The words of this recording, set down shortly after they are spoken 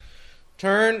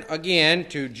turn again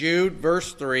to Jude,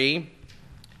 verse 3,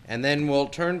 and then we'll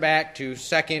turn back to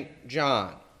 2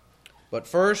 John. But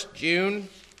first, Jude,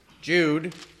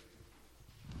 the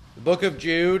book of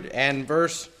Jude, and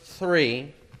verse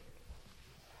 3.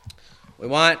 We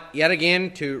want yet again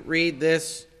to read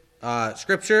this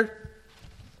scripture.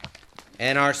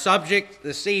 And our subject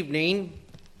this evening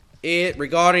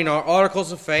regarding our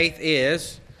articles of faith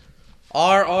is,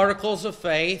 are articles of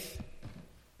faith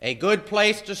a good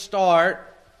place to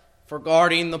start for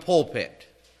guarding the pulpit?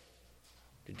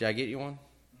 Did I get you one?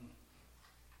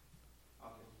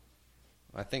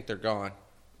 I think they're gone.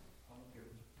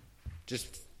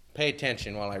 Just pay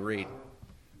attention while I read.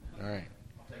 All right.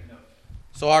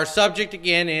 So our subject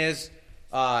again is,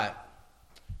 are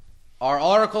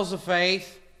articles of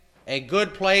faith a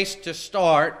good place to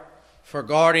start for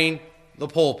guarding the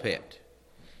pulpit?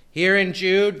 Here in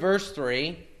Jude, verse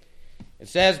 3, it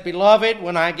says, Beloved,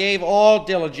 when I gave all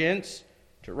diligence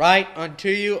to write unto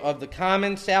you of the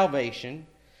common salvation,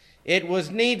 it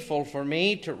was needful for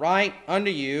me to write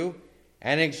unto you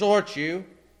and exhort you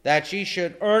that ye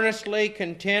should earnestly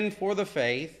contend for the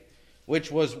faith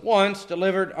which was once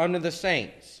delivered unto the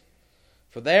saints.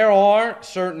 For there are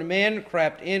certain men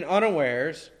crept in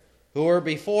unawares, who were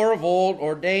before of old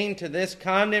ordained to this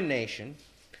condemnation,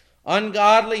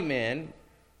 ungodly men,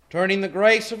 turning the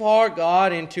grace of our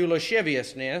God into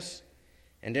lasciviousness,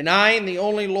 and denying the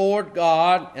only Lord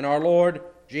God and our Lord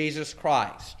Jesus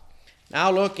Christ.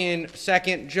 Now look in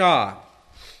 2 John.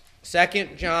 2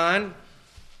 John,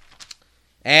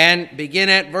 and begin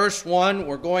at verse 1.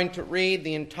 We're going to read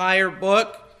the entire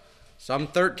book, some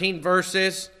 13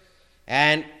 verses,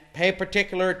 and pay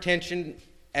particular attention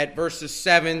at verses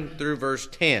 7 through verse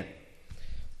 10.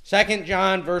 2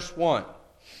 John, verse 1.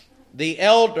 The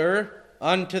elder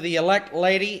unto the elect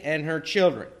lady and her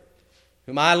children,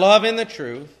 whom I love in the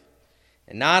truth,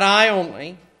 and not I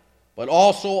only, but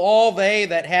also all they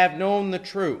that have known the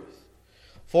truth,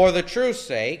 for the truth's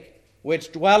sake,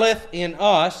 which dwelleth in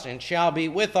us and shall be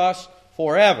with us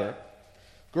forever.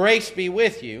 Grace be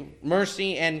with you,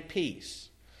 mercy and peace,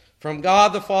 from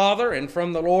God the Father and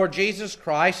from the Lord Jesus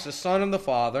Christ, the Son of the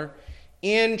Father,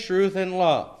 in truth and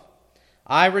love.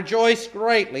 I rejoice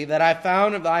greatly that I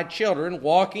found of thy children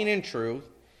walking in truth,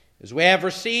 as we have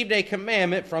received a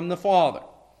commandment from the Father.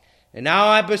 And now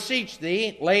I beseech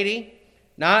thee, lady,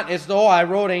 not as though I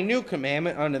wrote a new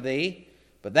commandment unto thee,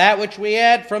 but that which we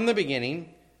had from the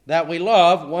beginning, that we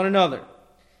love one another.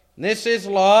 And this is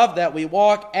love, that we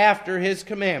walk after his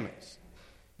commandments.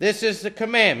 This is the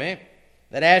commandment,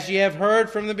 that as ye have heard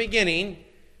from the beginning,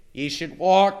 ye should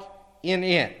walk in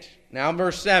it. Now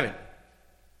verse 7.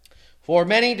 For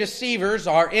many deceivers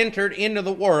are entered into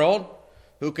the world,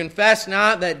 who confess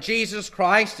not that Jesus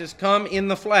Christ is come in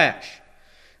the flesh.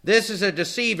 This is a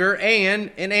deceiver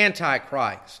and an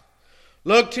antichrist.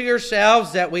 Look to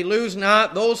yourselves that we lose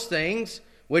not those things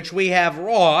which we have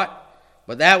wrought,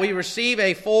 but that we receive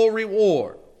a full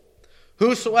reward.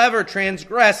 Whosoever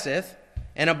transgresseth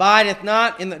and abideth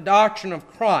not in the doctrine of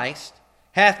Christ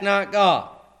hath not God.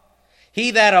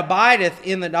 He that abideth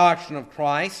in the doctrine of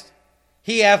Christ,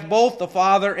 he hath both the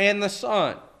Father and the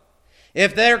Son.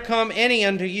 If there come any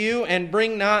unto you and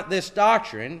bring not this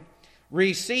doctrine,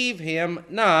 receive him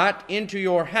not into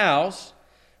your house,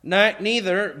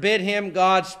 neither bid him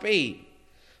Godspeed.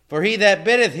 For he that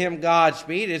biddeth him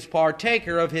Godspeed is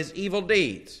partaker of his evil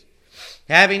deeds.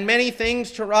 Having many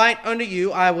things to write unto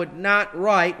you, I would not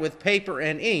write with paper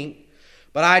and ink,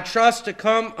 but I trust to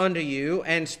come unto you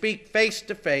and speak face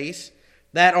to face,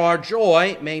 that our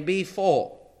joy may be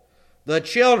full. The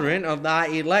children of thy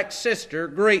elect sister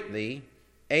greet thee.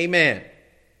 Amen.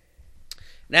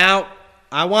 Now,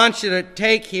 I want you to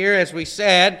take here, as we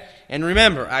said, and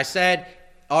remember, I said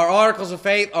our articles of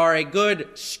faith are a good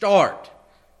start.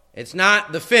 It's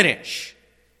not the finish.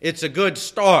 It's a good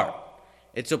start.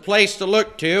 It's a place to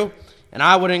look to. And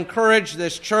I would encourage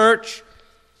this church,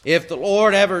 if the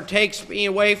Lord ever takes me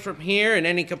away from here in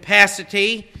any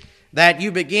capacity, that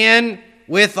you begin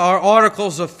with our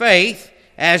articles of faith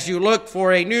as you look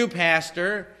for a new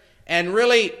pastor and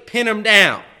really pin them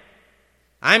down.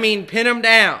 I mean pin them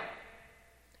down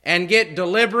and get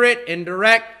deliberate and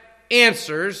direct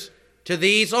answers to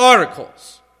these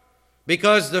articles,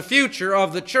 because the future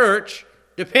of the church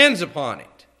depends upon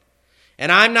it.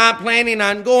 And I'm not planning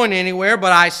on going anywhere,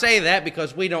 but I say that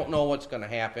because we don't know what's going to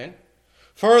happen.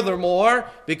 Furthermore,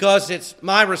 because it's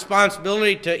my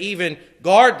responsibility to even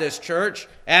guard this church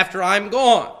after I'm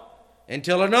gone,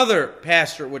 until another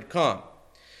pastor would come.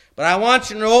 But I want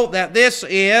you to know that this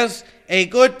is a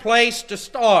good place to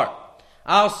start.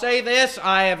 I'll say this,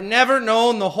 I have never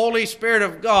known the Holy Spirit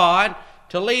of God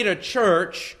to lead a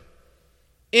church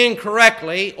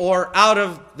incorrectly or out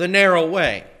of the narrow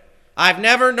way. I've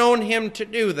never known him to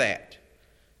do that.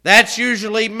 That's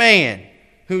usually man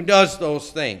who does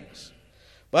those things.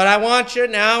 But I want you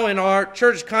now in our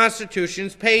church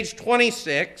constitutions, page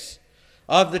 26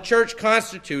 of the church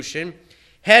constitution,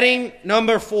 heading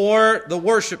number 4, the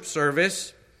worship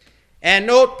service, and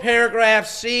note paragraph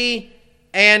C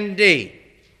and D.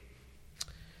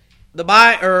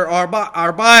 Our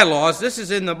bylaws, this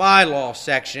is in the bylaw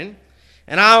section,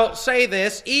 and I'll say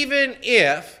this, even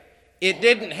if it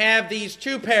didn't have these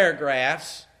 2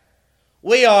 paragraphs,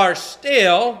 we are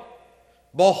still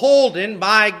beholden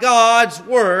by God's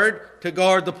word to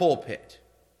guard the pulpit.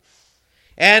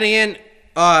 And in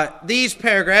these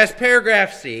paragraphs,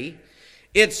 paragraph C,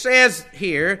 it says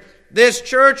here, this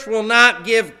church will not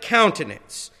give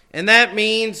countenance, and that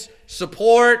means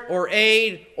support or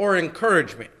aid or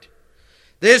encouragement.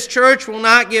 This church will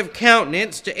not give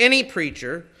countenance to any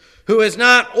preacher who is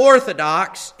not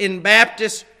orthodox in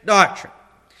Baptist doctrine.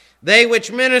 They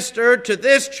which minister to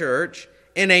this church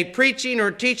in a preaching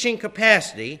or teaching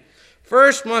capacity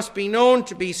first must be known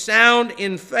to be sound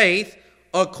in faith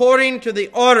according to the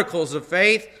articles of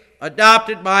faith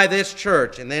adopted by this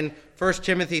church. And then 1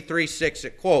 Timothy 3:6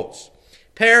 it quotes.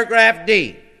 Paragraph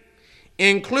D.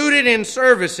 Included in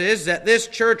services that this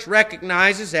church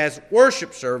recognizes as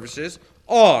worship services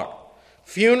are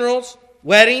funerals,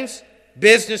 weddings,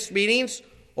 business meetings,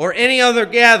 or any other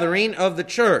gathering of the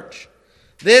church.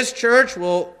 This church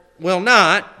will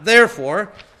not,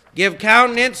 therefore, give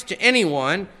countenance to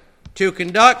anyone to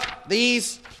conduct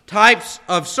these types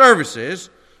of services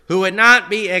who would not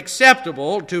be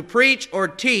acceptable to preach or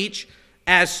teach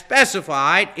as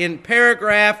specified in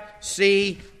paragraph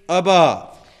C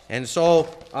above. And so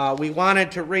we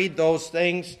wanted to read those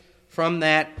things from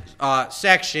that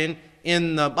section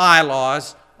in the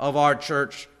bylaws of our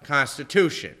church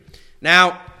constitution.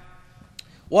 Now,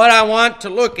 what I want to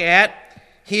look at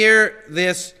here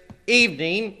this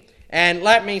evening, and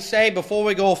let me say before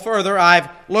we go further, I've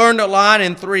learned a lot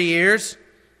in 3 years.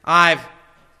 As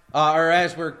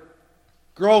we're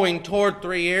growing toward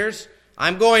 3 years,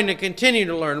 I'm going to continue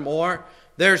to learn more.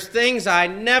 There's things I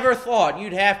never thought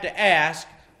you'd have to ask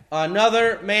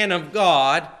another man of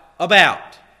God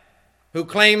about who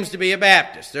claims to be a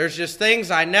Baptist. There's just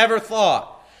things I never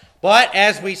thought. But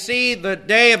as we see the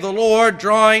day of the Lord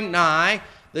drawing nigh,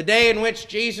 the day in which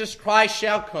Jesus Christ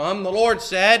shall come, the Lord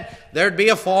said there'd be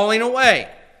a falling away.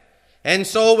 And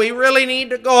so we really need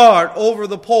to guard over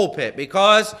the pulpit,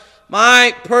 because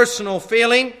my personal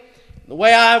feeling, the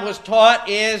way I was taught,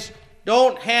 is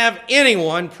don't have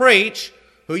anyone preach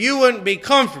who you wouldn't be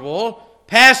comfortable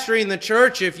pastoring the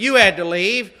church if you had to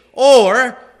leave,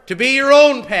 or to be your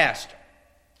own pastor.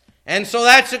 And so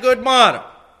that's a good motto.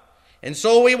 And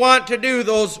so we want to do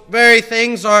those very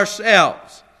things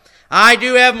ourselves. I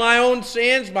do have my own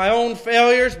sins, my own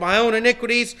failures, my own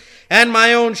iniquities, and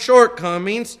my own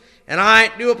shortcomings, and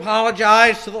I do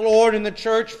apologize to the Lord and the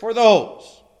church for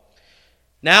those.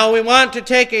 Now we want to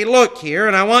take a look here,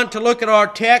 and I want to look at our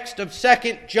text of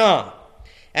 2 John.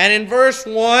 And in verse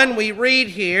 1, we read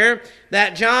here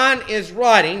that John is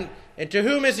writing, and to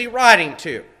whom is he writing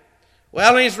to?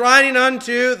 Well, he's writing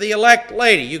unto the elect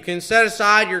lady. You can set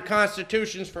aside your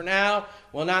constitutions for now.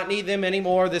 We'll not need them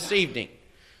anymore this evening.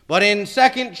 But in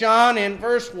 2 John, in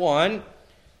verse 1,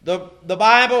 the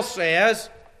Bible says,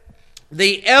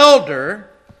 the elder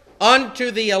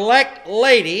unto the elect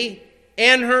lady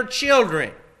and her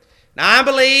children. Now, I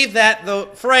believe that the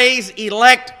phrase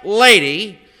elect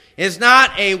lady is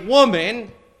not a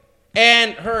woman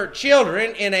and her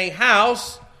children in a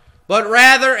house, but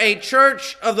rather a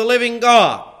church of the living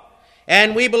God.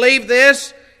 And we believe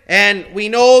this, and we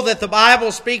know that the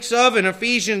Bible speaks of in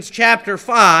Ephesians chapter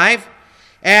 5,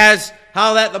 as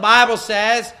how that the Bible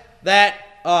says that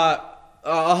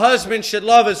a husband should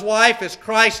love his wife as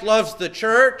Christ loves the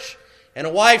church, and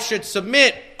a wife should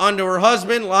submit unto her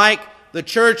husband like the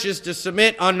church is to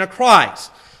submit unto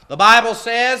Christ. The Bible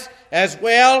says as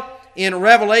well in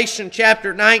Revelation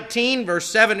chapter 19, verse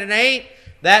 7 and 8,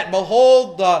 that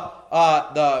behold,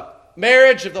 the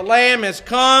marriage of the Lamb has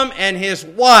come, and his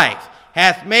wife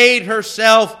hath made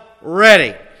herself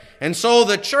ready. And so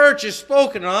the church is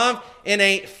spoken of in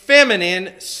a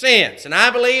feminine sense. And I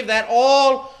believe that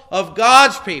all of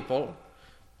God's people,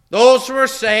 those who are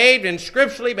saved and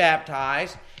scripturally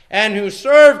baptized, and who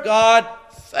serve God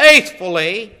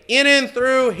faithfully in and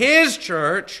through his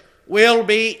church, will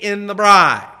be in the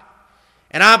bride.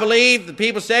 And I believe the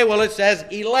people say, well, it says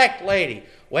elect lady.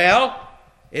 Well,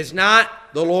 is not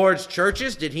the Lord's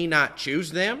churches, did he not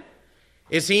choose them?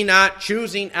 Is he not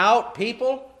choosing out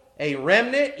people, a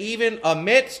remnant, even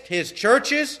amidst his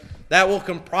churches, that will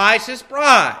comprise his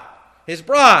bride.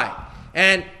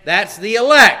 And that's the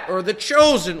elect, or the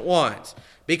chosen ones,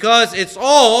 because it's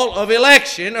all of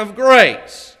election of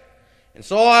grace. And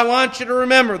so I want you to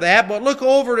remember that, but look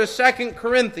over to 2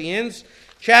 Corinthians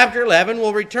chapter 11.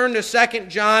 We'll return to 2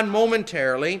 John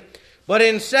momentarily. But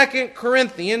in 2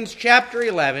 Corinthians chapter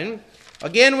 11,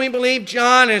 again we believe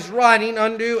John is writing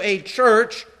unto a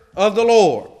church of the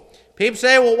Lord. People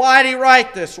say, well, why did he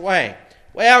write this way?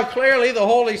 Well, clearly the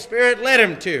Holy Spirit led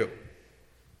him to.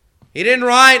 He didn't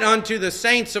write unto the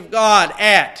saints of God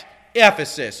at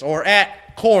Ephesus or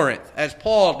at Corinth, as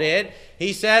Paul did.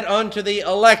 He said unto the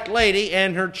elect lady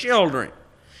and her children.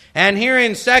 And here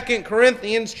in 2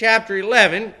 Corinthians chapter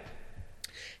 11,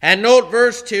 and note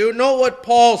verse 2, note what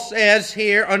Paul says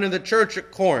here unto the church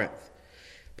at Corinth.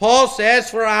 Paul says,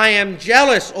 for I am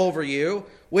jealous over you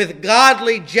with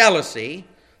godly jealousy,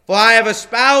 for I have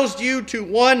espoused you to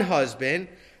one husband,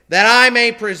 that I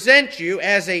may present you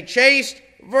as a chaste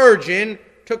virgin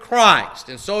to Christ.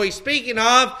 And so he's speaking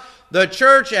of the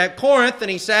church at Corinth, and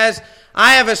he says,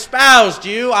 I have espoused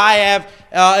you.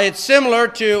 It's similar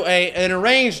to an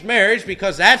arranged marriage,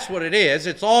 because that's what it is.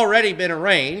 It's already been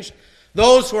arranged.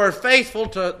 Those who are faithful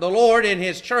to the Lord in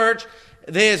his church,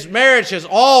 his marriage has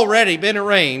already been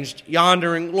arranged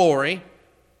yonder in glory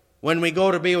when we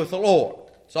go to be with the Lord.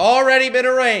 It's already been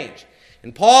arranged.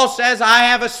 And Paul says, I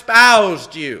have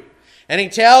espoused you. And he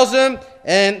tells them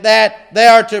that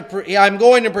I'm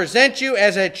going to present you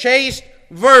as a chaste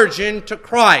virgin to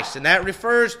Christ. And that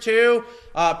refers to,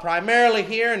 primarily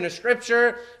here in the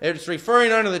Scripture, it's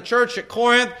referring unto the church at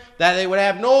Corinth, that they would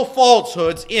have no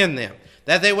falsehoods in them.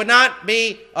 That they would not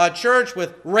be a church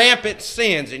with rampant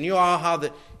sins. And you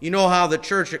know how the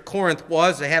church at Corinth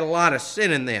was. They had a lot of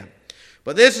sin in them.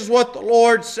 But this is what the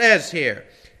Lord says here.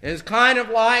 It's kind of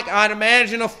like, I'd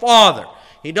imagine, a father.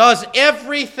 He does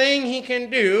everything he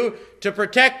can do to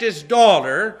protect his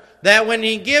daughter, that when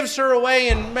he gives her away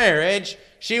in marriage,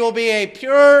 she will be a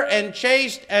pure and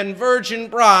chaste and virgin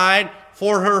bride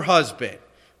for her husband.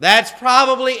 That's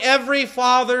probably every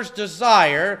father's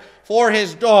desire for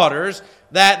his daughters,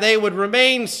 that they would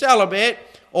remain celibate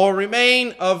or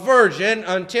remain a virgin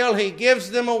until he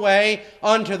gives them away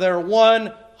unto their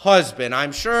one husband.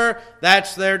 I'm sure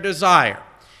that's their desire.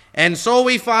 And so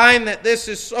we find that this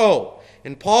is so.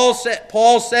 And Paul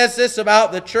says this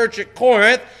about the church at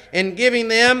Corinth in giving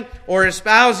them or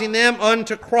espousing them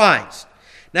unto Christ.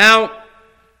 Now,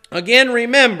 again,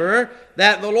 remember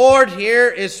that the Lord here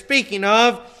is speaking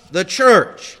of the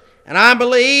church. And I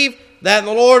believe that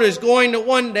the Lord is going to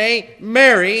one day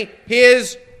marry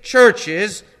his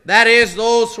churches, that is,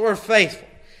 those who are faithful.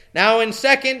 Now, in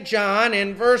 2 John,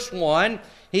 in verse 1,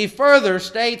 he further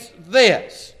states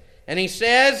this. And he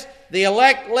says, the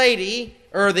elect lady,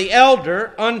 or the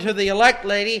elder unto the elect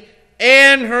lady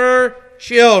and her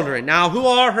children. Now, who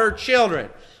are her children?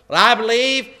 Well, I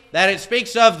believe that it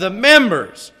speaks of the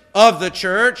members of the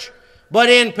church, but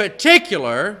in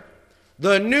particular,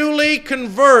 the newly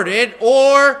converted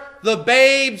or the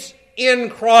babes in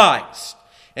Christ.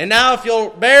 And now, if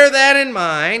you'll bear that in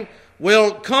mind,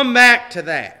 we'll come back to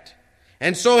that.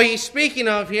 And so he's speaking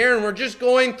of here, and we're just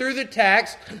going through the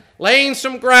text, laying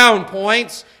some ground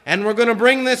points, and we're going to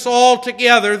bring this all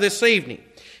together this evening.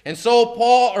 And so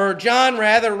John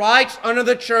writes unto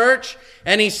the church,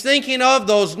 and he's thinking of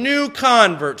those new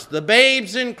converts, the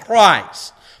babes in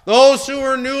Christ, those who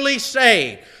were newly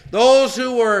saved, those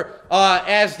who were,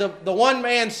 as the one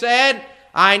man said,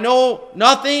 I know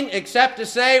nothing except to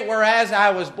say, whereas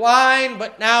I was blind,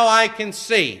 but now I can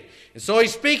see. And so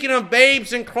he's speaking of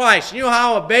babes in Christ. You know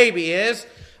how a baby is.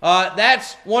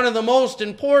 That's one of the most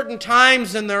important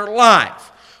times in their life,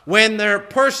 when their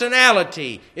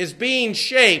personality is being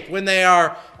shaped, when they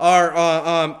are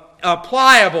pliable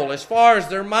as far as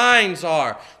their minds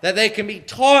are, that they can be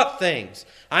taught things.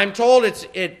 I'm told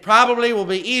it probably will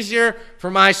be easier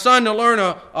for my son to learn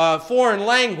a foreign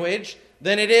language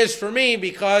than it is for me,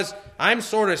 because I'm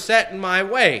sort of set in my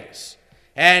ways.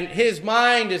 And his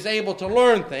mind is able to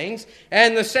learn things.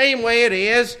 And the same way it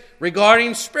is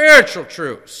regarding spiritual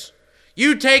truths.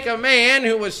 You take a man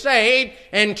who was saved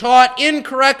and taught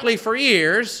incorrectly for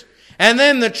years, and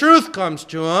then the truth comes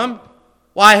to him,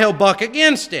 why, he'll buck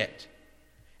against it.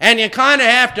 And you kind of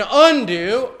have to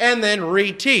undo and then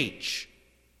reteach.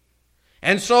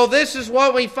 And so this is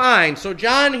what we find. So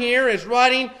John here is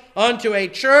writing unto a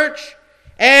church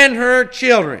and her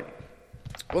children.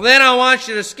 Well, then I want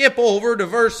you to skip over to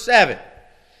verse 7.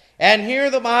 And here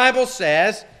the Bible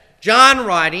says, John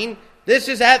writing, this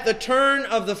is at the turn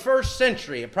of the first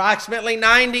century, approximately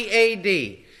 90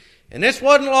 A.D. And this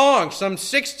wasn't long, some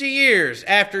 60 years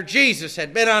after Jesus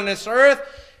had been on this earth.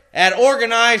 had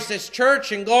organized this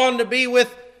church and gone to be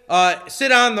with,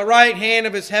 sit on the right hand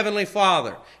of his heavenly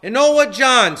Father. And know what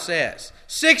John says.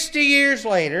 60 years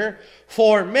later,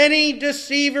 for many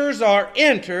deceivers are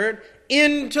entered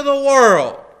into the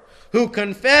world, who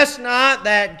confess not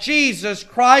that Jesus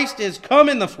Christ is come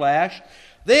in the flesh.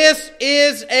 This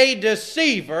is a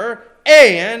deceiver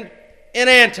and an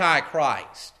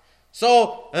antichrist.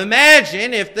 So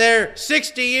imagine if they're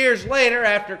 60 years later,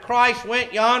 after Christ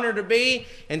went yonder to be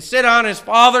and sit on his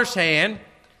Father's hand,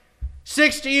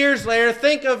 60 years later,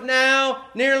 think of now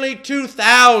nearly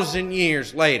 2,000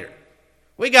 years later.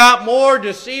 We got more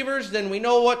deceivers than we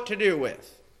know what to do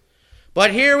with.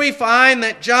 But here we find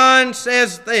that John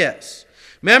says this.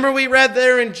 Remember we read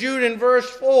there in Jude in verse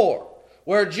 4,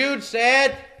 where Jude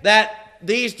said that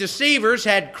these deceivers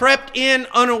had crept in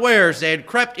unawares. They had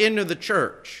crept into the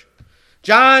church.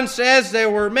 John says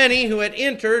there were many who had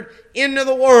entered into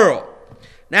the world.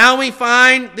 Now we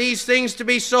find these things to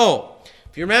be so.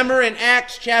 If you remember in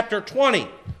Acts chapter 20,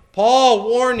 Paul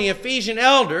warned the Ephesian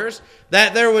elders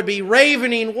that there would be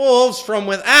ravening wolves from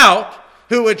without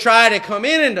who would try to come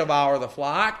in and devour the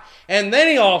flock. And then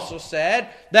he also said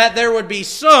that there would be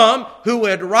some who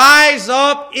would rise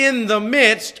up in the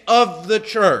midst of the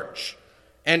church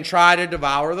and try to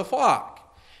devour the flock.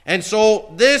 And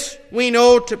so this we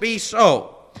know to be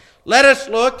so. Let us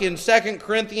look in 2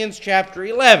 Corinthians chapter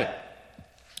 11.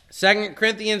 2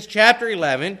 Corinthians chapter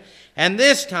 11, and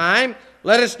this time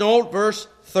let us note verse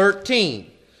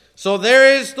 13. So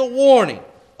there is the warning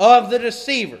of the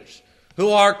deceivers who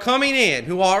are coming in,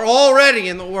 who are already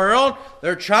in the world.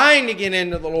 They're trying to get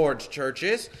into the Lord's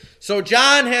churches. So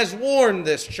John has warned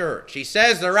this church. He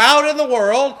says they're out in the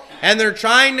world and they're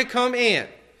trying to come in.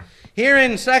 Here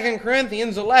in 2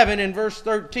 Corinthians 11 in verse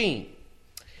 13,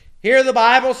 here the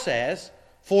Bible says,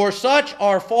 "For such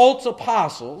are false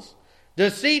apostles,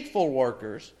 deceitful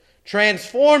workers,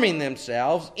 transforming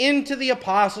themselves into the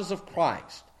apostles of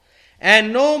Christ.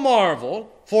 And no marvel,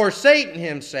 for Satan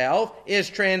himself is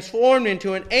transformed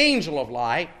into an angel of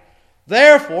light.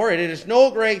 Therefore it is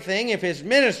no great thing if his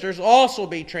ministers also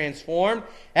be transformed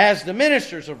as the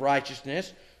ministers of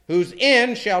righteousness, whose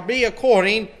end shall be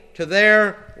according to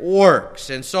their works."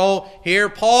 And so here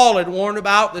Paul had warned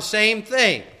about the same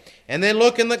thing. And then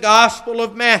look in the Gospel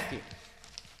of Matthew,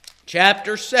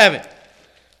 chapter 7.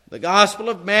 The Gospel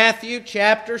of Matthew,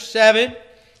 chapter 7.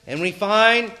 And we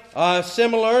find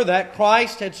similar that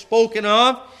Christ had spoken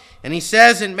of. And he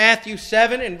says in Matthew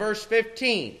 7 and verse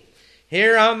 15,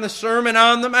 here on the Sermon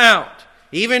on the Mount,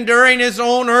 even during his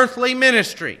own earthly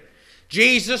ministry,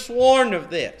 Jesus warned of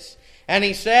this. And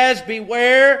he says,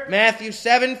 beware, Matthew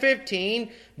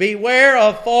 7:15, beware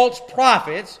of false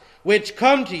prophets which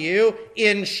come to you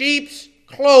in sheep's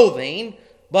clothing,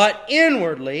 but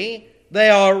inwardly they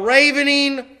are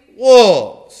ravening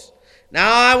wolves.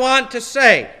 Now I want to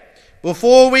say,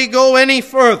 before we go any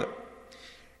further,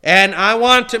 and I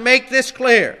want to make this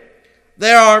clear,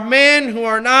 there are men who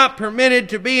are not permitted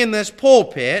to be in this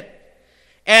pulpit,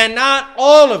 and not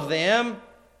all of them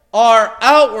are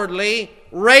outwardly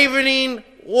ravening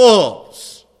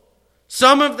wolves.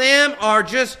 Some of them are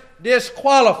just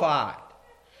disqualified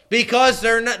because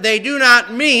they do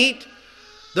not meet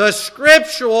the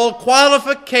scriptural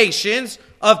qualifications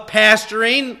of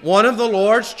pastoring one of the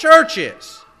Lord's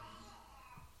churches.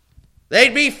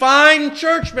 They'd be fine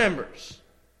church members,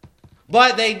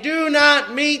 but they do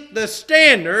not meet the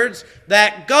standards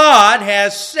that God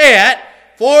has set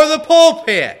for the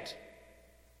pulpit.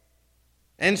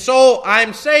 And so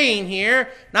I'm saying here,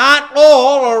 not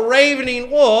all are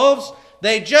ravening wolves.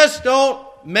 They just don't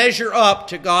measure up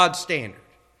to God's standard.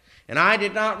 And I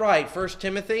did not write 1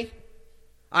 Timothy.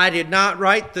 I did not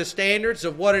write the standards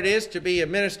of what it is to be a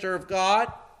minister of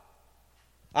God.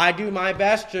 I do my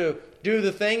best to do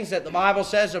the things that the Bible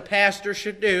says a pastor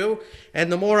should do.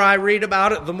 And the more I read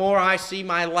about it, the more I see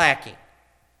my lacking.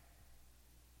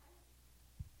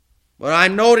 But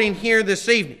I'm noting here this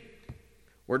evening,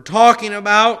 we're talking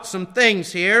about some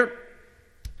things here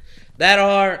that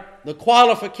are the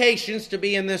qualifications to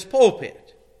be in this pulpit.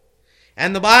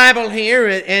 And the Bible here,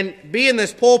 and be in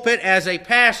this pulpit as a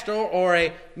pastor or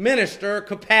a minister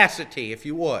capacity, if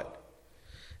you would.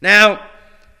 Now,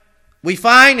 we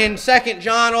find in 2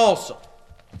 John also,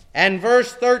 and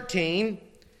verse 13,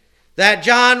 that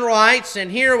John writes,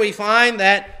 and here we find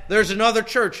that there's another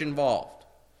church involved.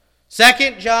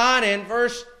 2 John and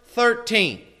verse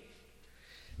 13.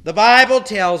 The Bible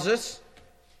tells us,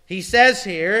 he says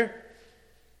here,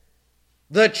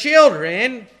 the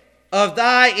children of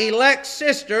thy elect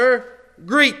sister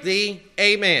greet thee,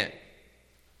 amen.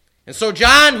 And so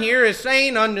John here is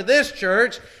saying unto this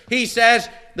church, he says,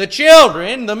 the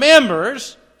children, the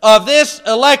members of this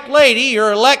elect lady,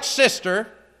 your elect sister,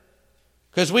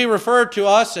 because we refer to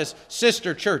us as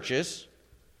sister churches,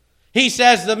 he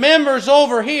says, the members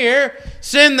over here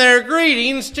send their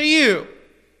greetings to you.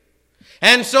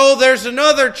 And so there's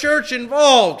another church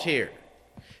involved here.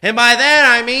 And by that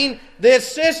I mean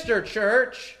this sister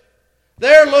church.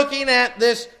 They're looking at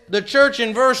the church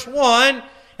in verse 1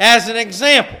 as an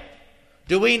example.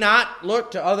 Do we not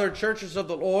look to other churches of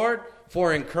the Lord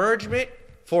for encouragement,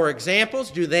 for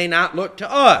examples? Do they not look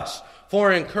to us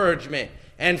for encouragement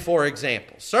and for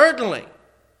examples? Certainly.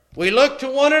 We look to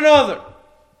one another.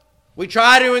 We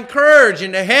try to encourage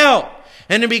and to help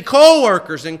and to be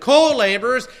co-workers and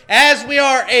co-laborers as we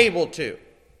are able to.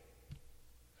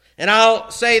 And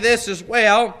I'll say this as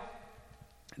well,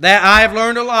 that I have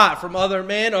learned a lot from other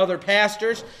men, other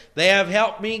pastors. They have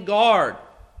helped me guard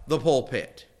the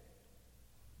pulpit.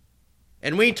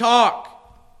 And we talk.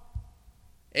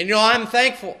 And I'm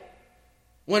thankful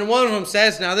when one of them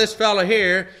says, now this fellow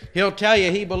here, he'll tell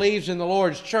you he believes in the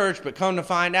Lord's church, but come to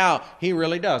find out, he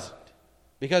really doesn't.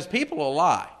 Because people will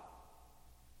lie.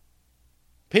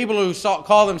 People who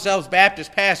call themselves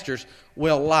Baptist pastors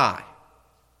will lie.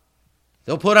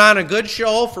 They'll put on a good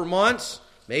show for months,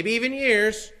 maybe even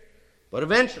years, but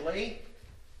eventually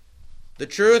the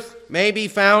truth may be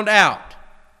found out.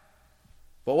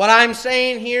 But what I'm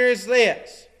saying here is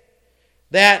this,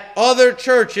 that other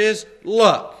churches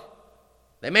look.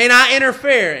 They may not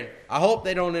interfere, and I hope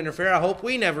they don't interfere. I hope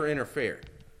we never interfere.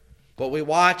 But we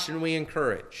watch and we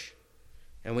encourage.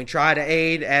 And we try to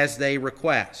aid as they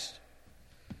request.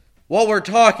 What we're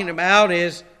talking about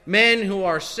is men who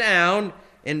are sound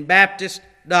in Baptist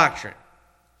doctrine.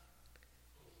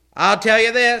 I'll tell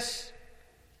you this,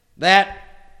 that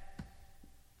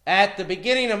at the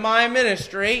beginning of my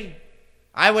ministry,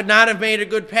 I would not have made a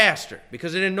good pastor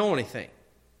because I didn't know anything.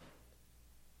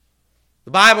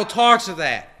 The Bible talks of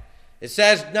that. It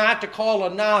says not to call a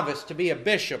novice to be a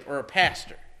bishop or a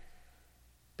pastor,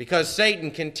 because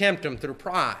Satan can tempt him through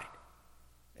pride,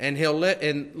 and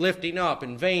lifting up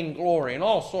and vainglory and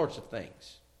all sorts of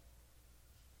things.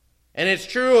 And it's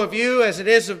true of you as it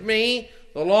is of me.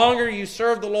 The longer you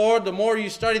serve the Lord, the more you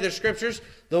study the Scriptures,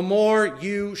 the more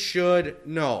you should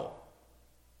know.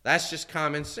 That's just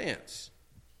common sense.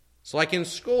 It's like in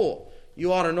school.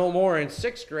 You ought to know more in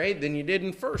 6th grade than you did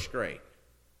in 1st grade.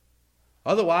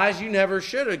 Otherwise, you never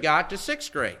should have got to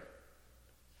 6th grade.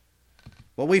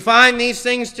 But we find these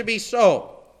things to be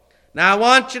so. Now I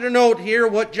want you to note here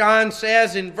what John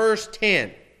says in verse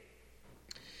 10.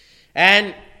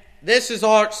 And this is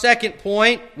our second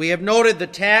point. We have noted the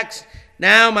text.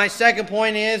 Now my second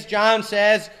point is, John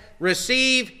says,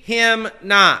 receive him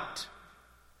not.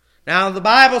 Now the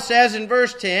Bible says in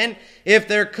verse 10, if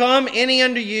there come any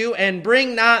unto you and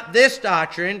bring not this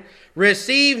doctrine,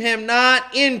 receive him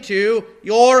not into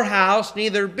your house,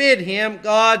 neither bid him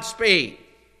Godspeed.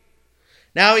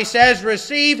 Now he says,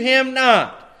 receive him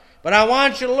not. But I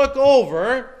want you to look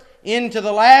over into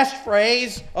the last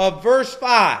phrase of verse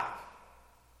 5.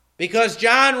 Because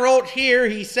John wrote here,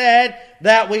 he said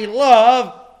that we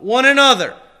love one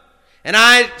another. And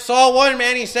I saw one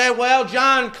man, he said, well,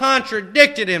 John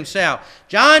contradicted himself.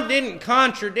 John didn't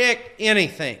contradict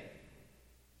anything.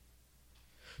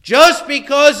 Just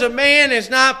because a man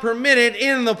is not permitted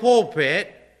in the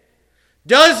pulpit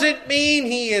doesn't mean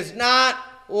he is not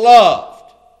loved.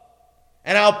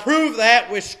 And I'll prove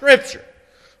that with Scripture.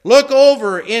 Look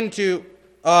over into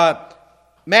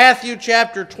Matthew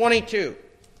chapter 22.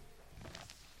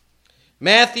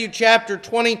 Matthew chapter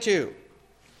 22.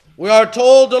 We are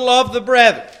told to love the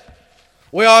brethren.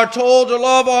 We are told to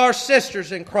love our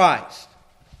sisters in Christ.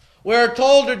 We are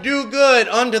told to do good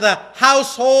unto the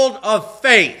household of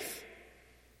faith.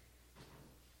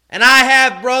 And I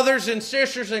have brothers and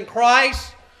sisters in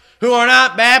Christ who are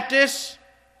not Baptists,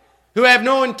 who have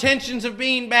no intentions of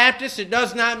being Baptists. It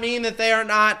does not mean that they are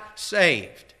not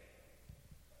saved.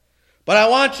 But I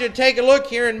want you to take a look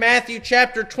here in Matthew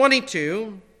chapter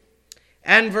 22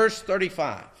 and verse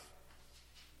 35.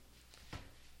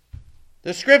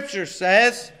 The Scripture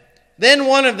says, then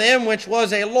one of them, which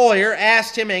was a lawyer,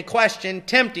 asked him a question,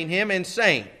 tempting him, and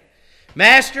saying,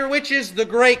 Master, which is the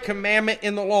great commandment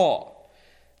in the law?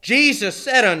 Jesus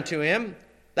said unto him,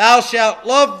 Thou shalt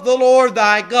love the Lord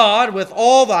thy God with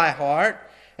all thy heart,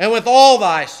 and with all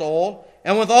thy soul,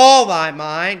 and with all thy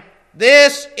mind.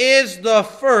 This is the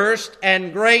first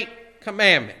and great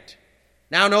commandment.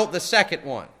 Now note the second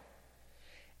one.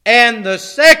 And the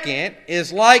second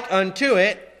is like unto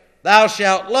it, Thou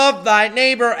shalt love thy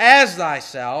neighbor as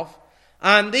thyself.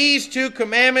 On these two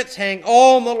commandments hang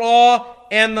all the law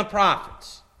and the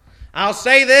prophets. I'll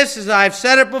say this as I've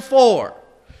said it before.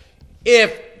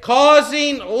 If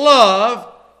causing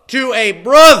love to a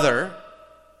brother,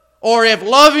 or if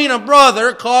loving a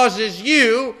brother causes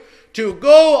you to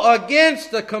go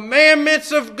against the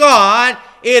commandments of God,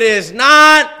 it is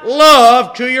not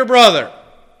love to your brother.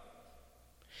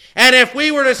 And if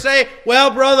we were to say,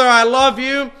 well, brother, I love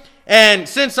you, and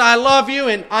since I love you,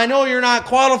 and I know you're not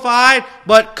qualified,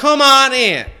 but come on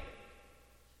in,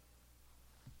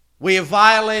 we have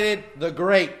violated the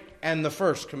great and the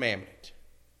first commandment.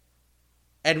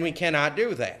 And we cannot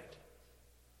do that.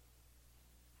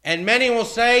 And many will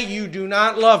say, you do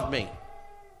not love me.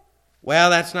 Well,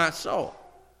 that's not so.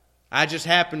 I just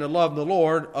happen to love the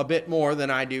Lord a bit more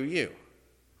than I do you.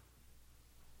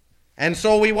 And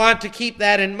so we want to keep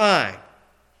that in mind.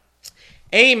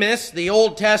 Amos, the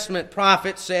Old Testament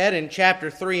prophet, said in chapter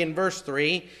 3 and verse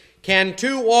 3, can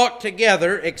two walk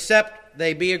together except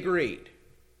they be agreed?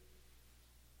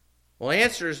 Well, the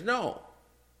answer is no.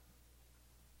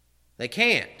 They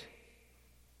can't.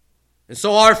 And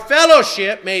so our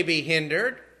fellowship may be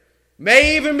hindered,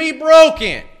 may even be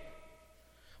broken.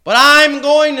 But I'm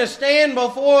going to stand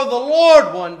before the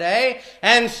Lord one day,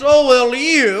 and so will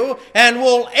you, and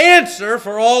will answer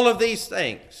for all of these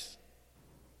things.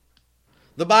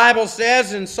 The Bible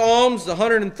says in Psalms, the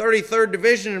 133rd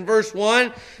division in verse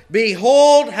 1,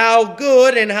 behold how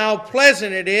good and how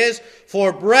pleasant it is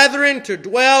for brethren to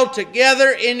dwell together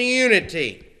in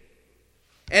unity.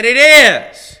 And it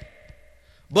is,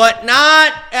 but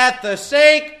not at the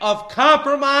sake of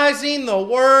compromising the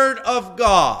Word of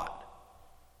God.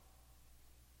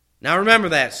 Now remember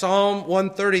that. Psalm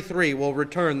 133 will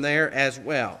return there as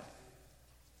well.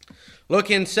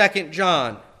 Look in 2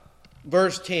 John,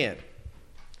 verse 10.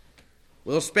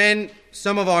 We'll spend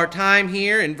some of our time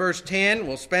here in verse 10.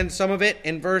 We'll spend some of it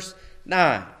in verse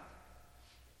 9.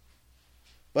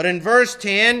 But in verse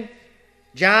 10,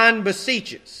 John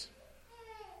beseeches.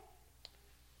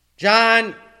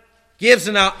 John gives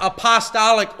an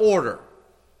apostolic order.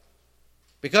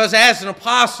 Because as an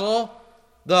apostle,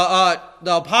 the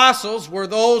apostles were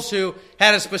those who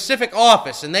had a specific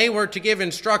office, and they were to give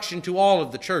instruction to all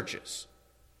of the churches.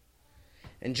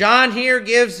 And John here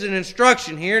gives an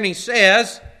instruction here, and he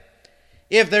says,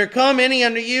 if there come any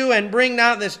unto you and bring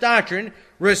not this doctrine,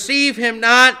 receive him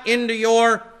not into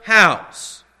your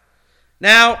house.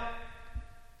 Now,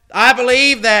 I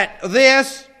believe that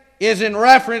this is in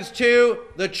reference to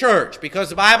the church, because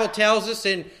the Bible tells us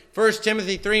in 1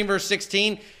 Timothy 3 and verse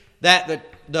 16 that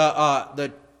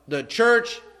the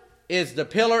church is the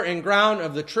pillar and ground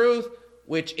of the truth,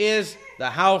 which is the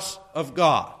house of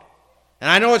God. And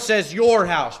I know it says your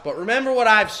house, but remember what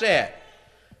I've said.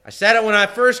 I said it when I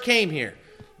first came here.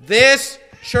 This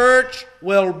church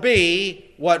will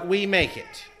be what we make it.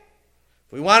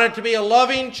 If we want it to be a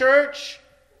loving church,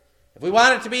 if we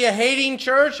want it to be a hating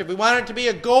church, if we want it to be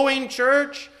a going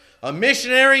church, a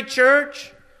missionary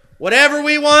church, whatever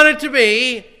we want it to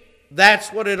be, that's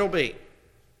what it'll be.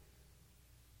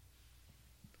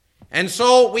 And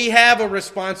so we have a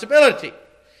responsibility.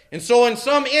 And so in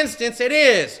some instance it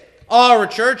is our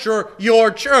church or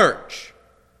your church.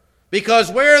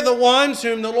 Because we're the ones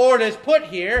whom the Lord has put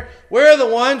here. We're the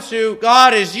ones who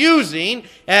God is using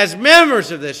as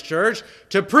members of this church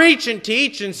to preach and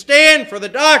teach and stand for the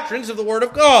doctrines of the Word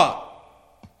of God.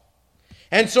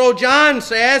 And so John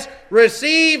says,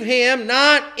 receive him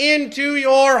not into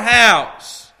your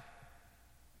house.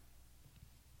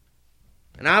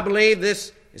 And I believe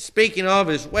this is speaking of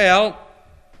as well,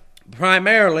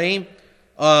 primarily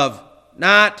of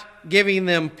not giving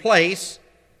them place,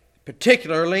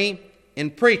 particularly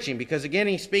in preaching. Because again,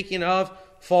 he's speaking of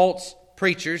false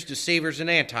preachers, deceivers, and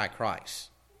antichrists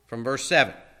from verse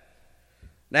 7.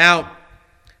 Now,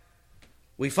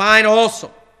 we find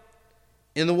also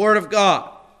in the Word of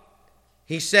God,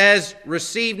 he says,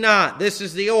 receive not. This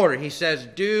is the order. He says,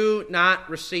 do not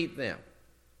receive them.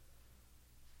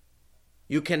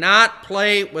 You cannot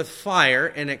play with fire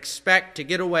and expect to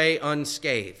get away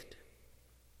unscathed.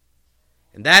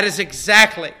 And that is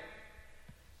exactly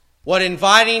what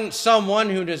inviting someone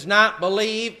who does not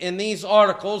believe in these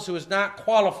articles, who is not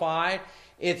qualified,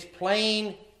 it's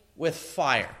playing with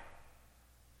fire.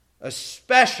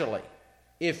 Especially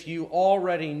if you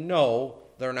already know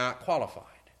they're not qualified.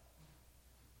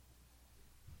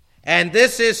 And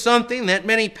this is something that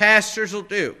many pastors will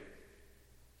do.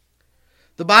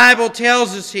 The Bible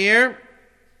tells us here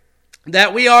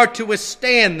that we are to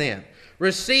withstand them.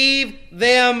 Receive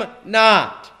them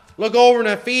not. Look over in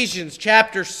Ephesians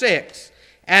chapter 6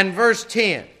 and verse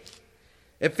 10.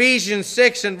 Ephesians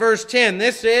 6 and verse 10.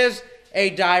 This is a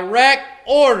direct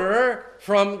order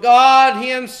from God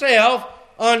Himself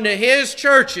unto His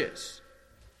churches.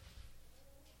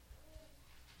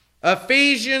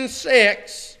 Ephesians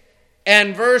 6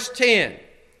 and verse 10.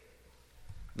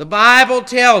 The Bible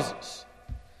tells us,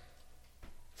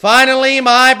 "Finally,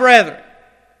 my brethren,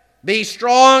 be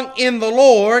strong in the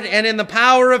Lord and in the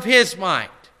power of His might."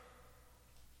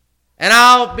 And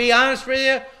I'll be honest with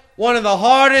you, one of the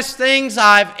hardest things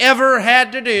I've ever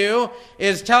had to do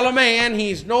is tell a man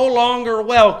he's no longer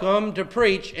welcome to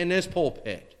preach in this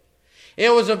pulpit. It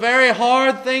was a very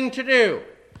hard thing to do,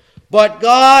 but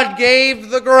God gave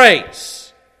the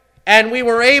grace, and we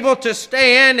were able to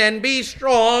stand and be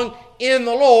strong in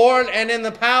the Lord and in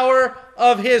the power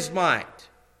of His might.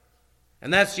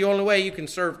 And that's the only way you can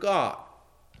serve God.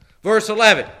 Verse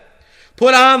 11,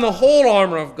 "Put on the whole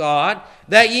armor of God,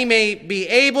 that ye may be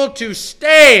able to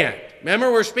stand."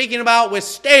 Remember, we're speaking about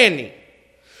withstanding.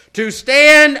 To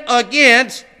stand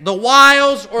against the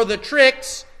wiles or the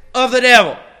tricks of the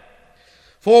devil.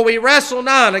 "For we wrestle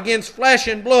not against flesh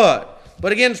and blood,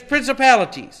 but against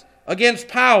principalities, against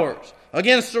powers,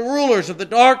 against the rulers of the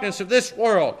darkness of this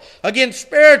world, against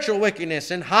spiritual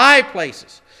wickedness in high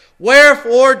places.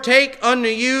 Wherefore take unto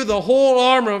you the whole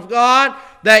armor of God,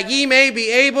 that ye may be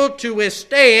able to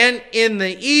withstand in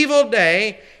the evil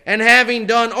day, and having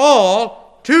done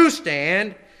all, to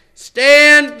stand.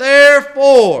 Stand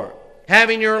therefore,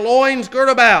 having your loins girt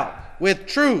about with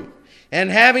truth, and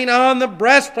having on the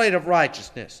breastplate of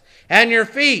righteousness, and your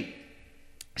feet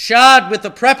shod with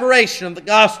the preparation of the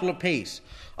gospel of peace.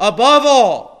 Above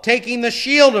all, taking the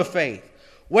shield of faith,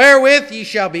 wherewith ye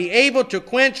shall be able to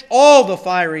quench all the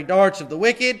fiery darts of the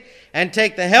wicked, and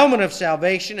take the helmet of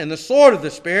salvation and the sword of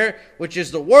the Spirit, which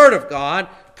is the word of God,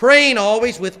 praying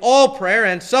always with all prayer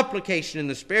and supplication in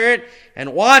the Spirit,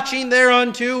 and watching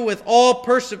thereunto with all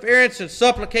perseverance and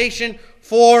supplication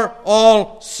for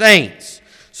all saints."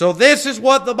 So this is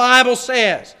what the Bible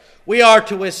says. We are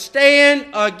to withstand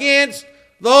against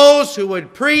those who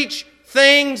would preach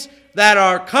things that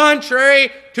are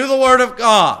contrary to the Word of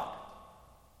God.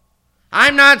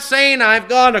 I'm not saying I've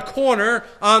got a corner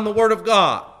on the Word of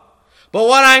God. But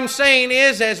what I'm saying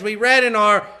is, as we read in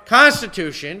our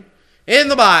Constitution, in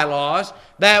the bylaws,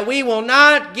 that we will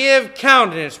not give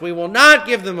countenance. We will not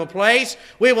give them a place.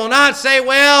 We will not say,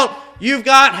 well, you've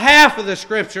got half of the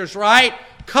Scriptures right.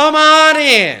 Come on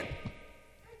in.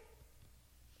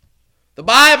 The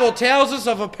Bible tells us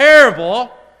of a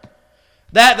parable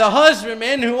that the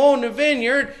husbandman who owned a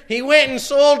vineyard, he went and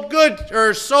sowed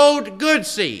good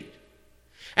seed.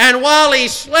 And while he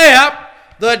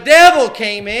slept, the devil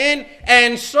came in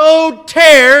and sowed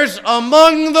tares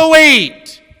among the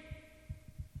wheat.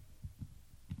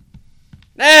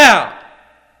 Now,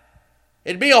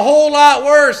 it'd be a whole lot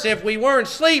worse if we weren't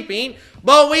sleeping,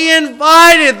 but we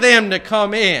invited them to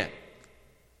come in.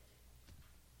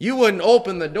 You wouldn't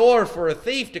open the door for a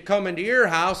thief to come into your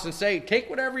house and say, take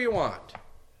whatever you want.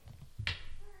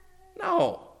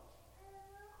 No.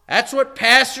 That's what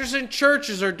pastors and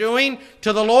churches are doing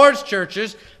to the Lord's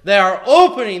churches. They are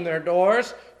opening their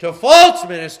doors to false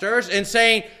ministers and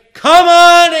saying, come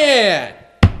on in.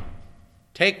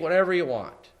 Take whatever you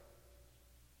want.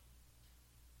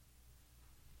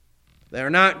 They're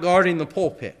not guarding the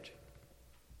pulpit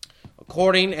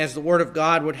according as the Word of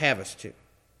God would have us to.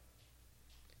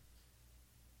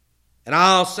 And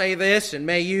I'll say this, and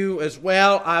may you as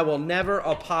well, I will never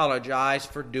apologize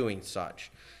for doing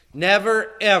such.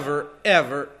 Never, ever,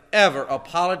 ever, ever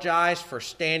apologize for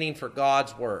standing for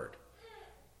God's Word.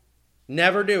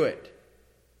 Never do it.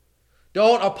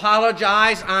 Don't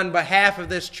apologize on behalf of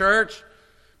this church.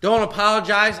 Don't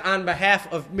apologize on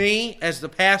behalf of me as the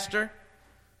pastor.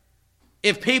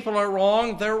 If people are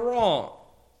wrong, they're wrong.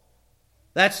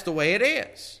 That's the way it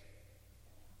is.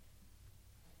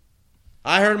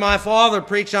 I heard my father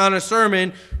preach on a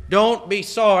sermon, don't be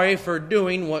sorry for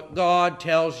doing what God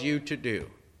tells you to do.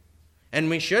 And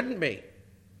we shouldn't be.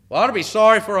 We ought to be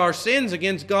sorry for our sins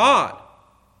against God.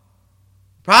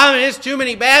 Problem is, too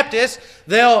many Baptists,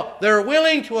 they're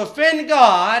willing to offend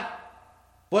God,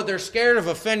 but they're scared of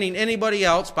offending anybody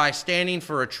else by standing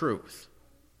for a truth.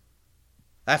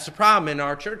 That's the problem in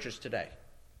our churches today.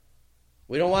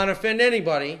 We don't want to offend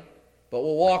anybody, but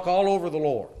we'll walk all over the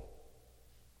Lord.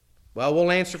 Well,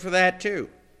 we'll answer for that too.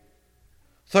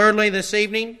 Thirdly, this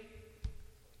evening,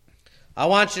 I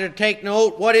want you to take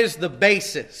note, what is the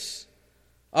basis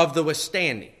of the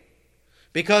withstanding?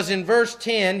 Because in verse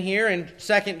 10 here, in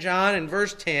 2 John, in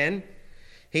verse 10,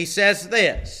 he says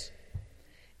this,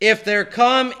 if there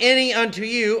come any unto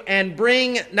you and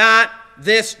bring not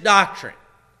this doctrine.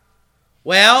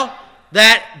 Well,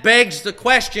 that begs the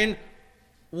question,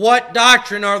 what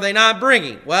doctrine are they not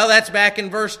bringing? Well, that's back in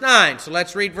verse 9. So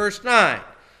let's read verse 9.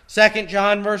 2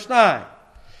 John verse 9.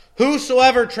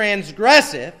 Whosoever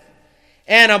transgresseth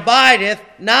and abideth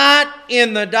not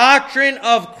in the doctrine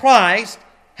of Christ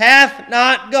hath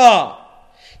not God.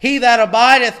 He that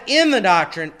abideth in the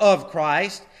doctrine of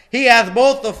Christ, he hath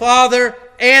both the Father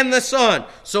and the Son.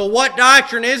 So what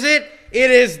doctrine is it? It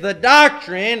is the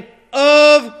doctrine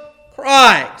of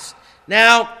Christ.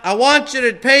 Now, I want you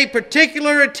to pay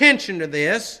particular attention to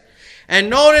this and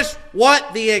notice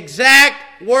what the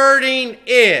exact wording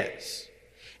is.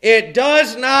 It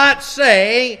does not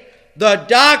say the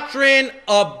doctrine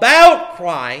about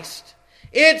Christ.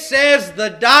 It says the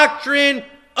doctrine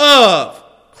of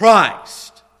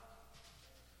Christ.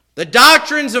 The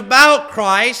doctrines about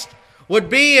Christ would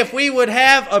be if we would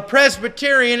have a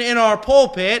Presbyterian in our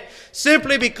pulpit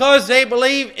simply because they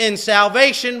believe in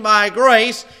salvation by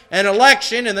grace and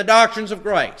election and the doctrines of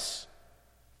grace.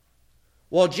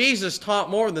 Well, Jesus taught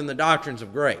more than the doctrines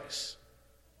of grace.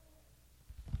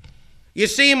 You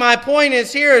see, my point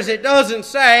is here is it doesn't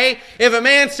say, if a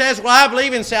man says, well, I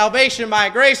believe in salvation by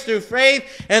grace through faith,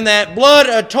 and that blood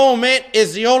atonement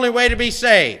is the only way to be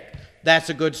saved. That's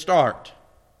a good start.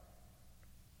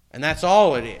 And that's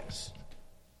all it is.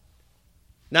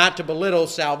 Not to belittle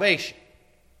salvation.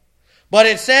 But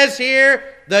it says here,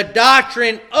 the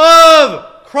doctrine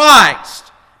of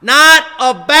Christ, not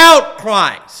about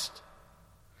Christ.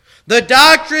 The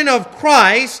doctrine of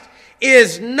Christ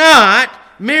is not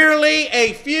merely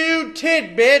a few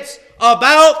tidbits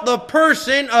about the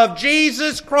person of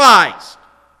Jesus Christ.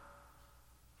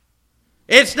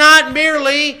 It's not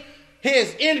merely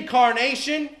His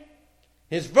incarnation,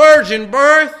 His virgin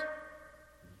birth,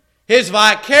 His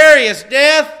vicarious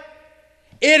death.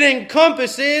 It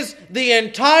encompasses the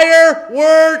entire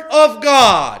Word of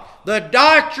God, the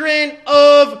doctrine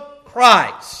of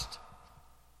Christ.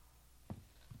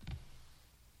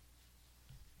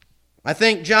 I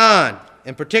think John,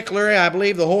 in particular, I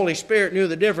believe the Holy Spirit knew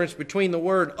the difference between the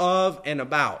word of and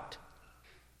about.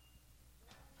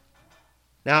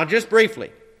 Now, just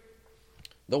briefly,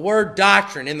 the word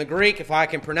doctrine in the Greek, if I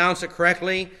can pronounce it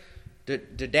correctly,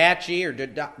 didache or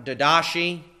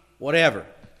didashi, whatever.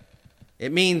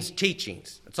 It means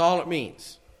teachings. That's all it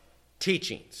means.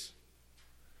 Teachings.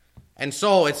 And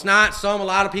so it's not a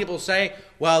lot of people say,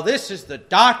 well, this is the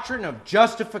doctrine of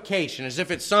justification, as if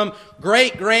it's some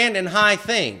great, grand, and high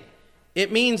thing.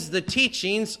 It means the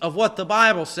teachings of what the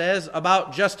Bible says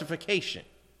about justification.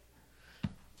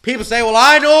 People say, well,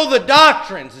 I know the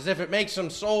doctrines, as if it makes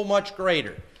them so much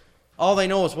greater. All they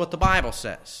know is what the Bible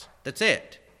says. That's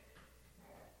it.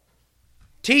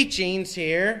 Teachings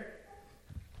here,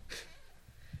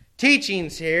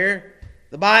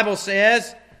 the Bible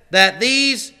says that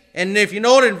these, and if you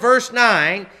note in verse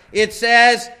 9, it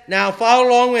says, now follow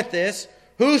along with this,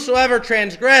 whosoever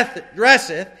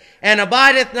transgresseth and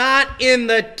abideth not in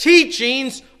the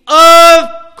teachings of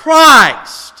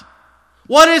Christ.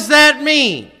 What does that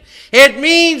mean? It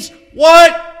means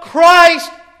what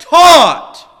Christ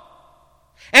taught.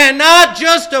 And not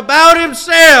just about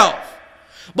Himself,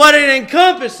 but it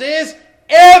encompasses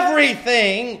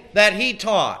everything that He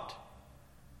taught.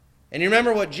 And you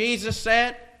remember what Jesus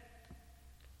said?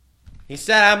 He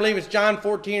said, I believe it's John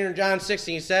 14 or John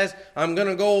 16, He says, I'm going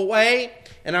to go away,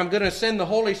 and I'm going to send the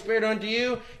Holy Spirit unto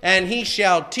you, and He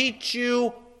shall teach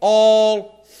you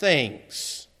all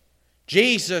things.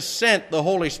 Jesus sent the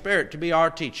Holy Spirit to be our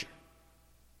teacher.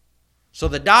 So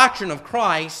the doctrine of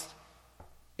Christ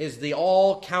is the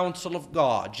all counsel of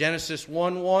God. Genesis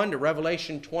 1:1 to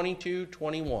Revelation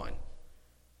 22:21.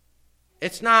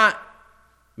 It's not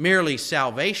merely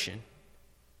salvation.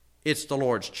 It's the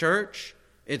Lord's church.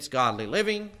 It's godly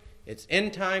living. It's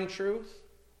end-time truth.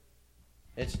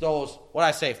 It's those,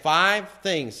 5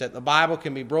 things that the Bible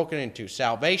can be broken into.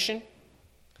 Salvation,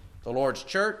 the Lord's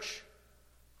church,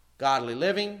 godly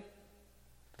living,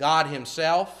 God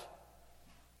Himself,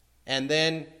 and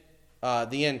then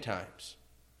the end times.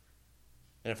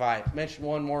 And if I mention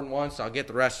one more than once, I'll get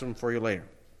the rest of them for you later.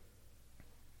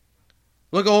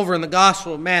 Look over in the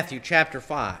Gospel of Matthew chapter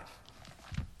 5.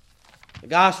 The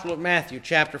Gospel of Matthew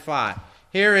chapter 5.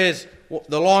 Here is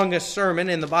the longest sermon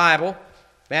in the Bible.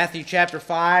 Matthew chapter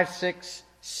 5, 6,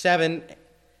 7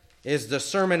 is the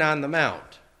Sermon on the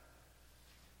Mount.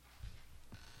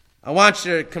 I want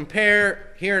you to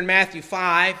compare here in Matthew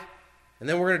 5, and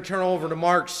then we're going to turn over to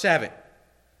Mark 7.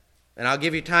 And I'll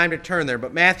give you time to turn there.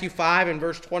 But Matthew 5 and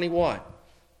verse 21.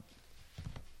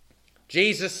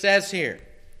 Jesus says here,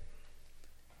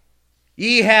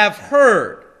 Ye have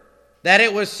heard that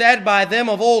it was said by them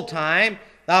of old time,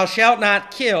 Thou shalt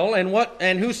not kill,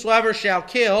 and whosoever shall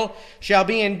kill shall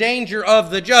be in danger of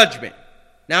the judgment.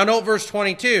 Now note verse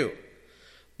 22.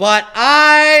 But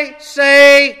I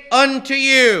say unto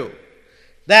you,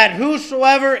 that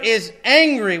whosoever is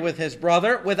angry with his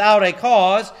brother without a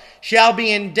cause shall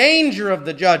be in danger of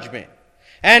the judgment.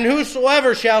 And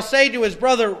whosoever shall say to his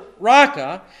brother,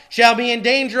 Raca, shall be in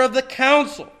danger of the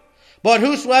council. But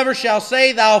whosoever shall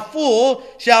say, thou fool,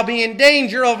 shall be in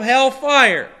danger of hell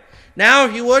fire. Now,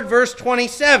 if you would, verse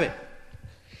 27.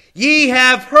 Ye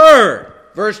have heard,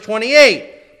 verse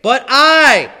 28, but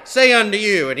I say unto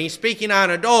you, and he's speaking on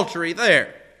adultery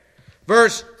there.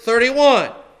 Verse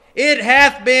 31, it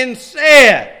hath been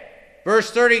said, verse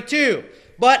 32,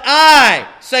 but I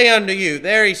say unto you,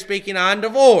 there he's speaking on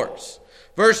divorce.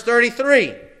 Verse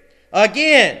 33,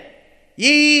 again,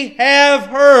 ye have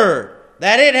heard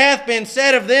that it hath been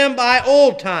said of them by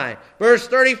old time. Verse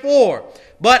 34,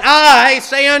 but I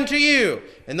say unto you.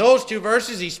 In those two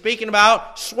verses, he's speaking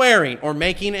about swearing or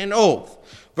making an oath.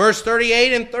 Verse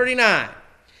 38 and 39,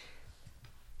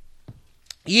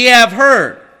 ye have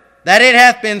heard that it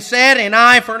hath been said, an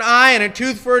eye for an eye and a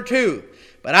tooth for a tooth.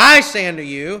 But I say unto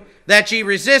you, that ye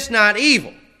resist not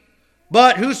evil.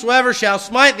 But whosoever shall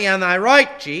smite thee on thy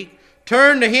right cheek,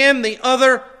 turn to him the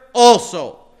other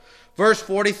also. Verse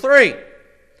 43,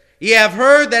 ye have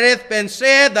heard that it hath been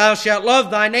said, thou shalt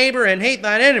love thy neighbor and hate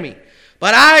thine enemy.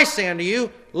 But I say unto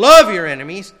you, love your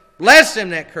enemies, bless them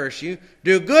that curse you,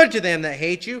 do good to them that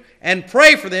hate you, and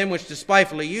pray for them which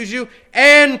despitefully use you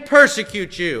and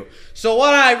persecute you. So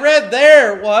what I read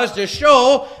there was to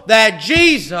show that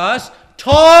Jesus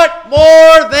taught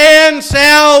more than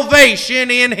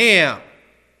salvation in him.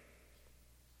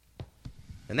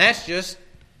 And that's just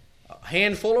a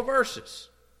handful of verses.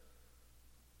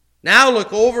 Now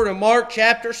look over to Mark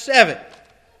chapter 7.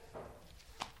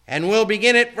 And we'll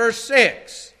begin at verse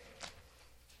 6.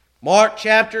 Mark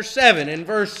chapter 7 and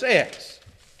verse 6.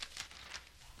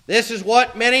 This is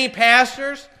what many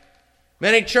pastors,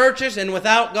 many churches, and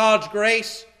without God's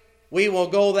grace, we will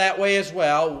go that way as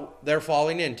well, they're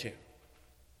falling into.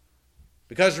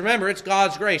 Because remember, it's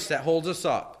God's grace that holds us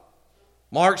up.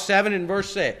 Mark 7 and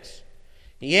verse 6.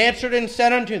 He answered and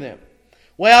said unto them,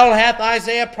 well hath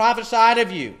Isaiah prophesied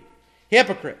of you,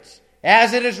 hypocrites,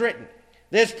 as it is written,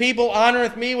 this people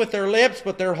honoreth me with their lips,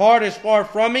 but their heart is far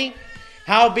from me.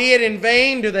 Howbeit in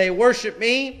vain do they worship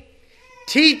me,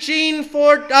 teaching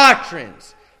for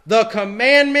doctrines the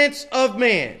commandments of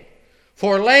men.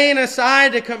 For laying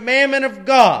aside the commandment of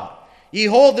God, ye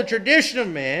hold the tradition of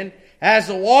men, as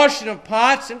the washing of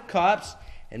pots and cups,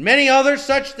 and many other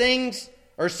such things,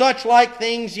 or such like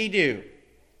things ye do.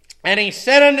 And he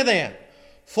said unto them,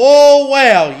 full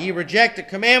well ye reject the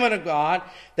commandment of God,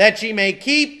 that ye may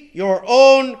keep your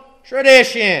own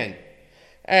tradition.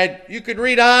 And you could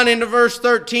read on into verse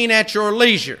 13 at your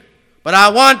leisure. But I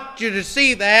want you to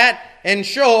see that and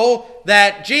show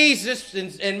that Jesus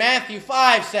in Matthew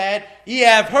 5 said, ye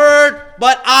have heard,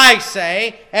 but I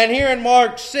say. And here in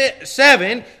Mark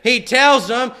 7, he tells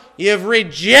them, you've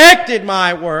rejected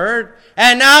my word,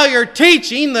 and now you're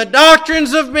teaching the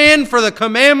doctrines of men for the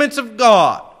commandments of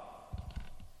God.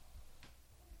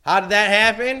 How did that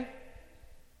happen?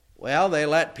 Well, they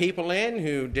let people in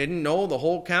who didn't know the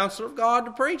whole counsel of God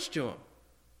to preach to them.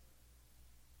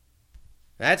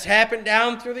 That's happened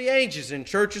down through the ages in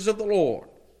churches of the Lord.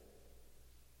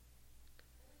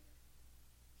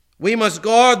 We must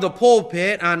guard the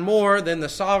pulpit on more than the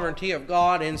sovereignty of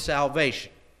God in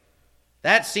salvation.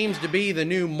 That seems to be the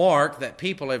new mark that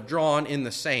people have drawn in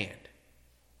the sand.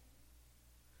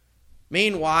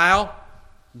 Meanwhile,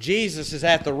 Jesus is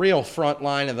at the real front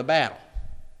line of the battle.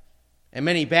 And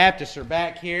many Baptists are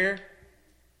back here,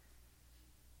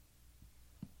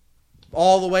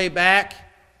 all the way back,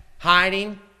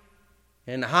 hiding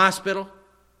in the hospital,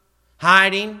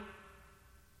 hiding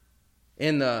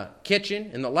in the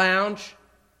kitchen, in the lounge,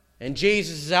 and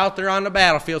Jesus is out there on the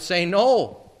battlefield saying,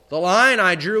 no, the line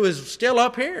I drew is still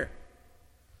up here.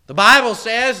 The Bible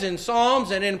says in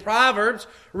Psalms and in Proverbs,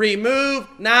 remove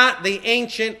not the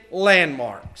ancient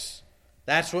landmarks.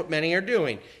 That's what many are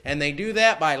doing. And they do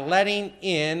that by letting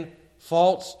in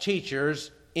false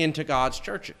teachers into God's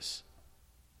churches.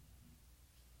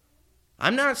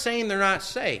 I'm not saying they're not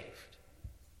saved.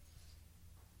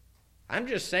 I'm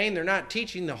just saying they're not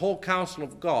teaching the whole counsel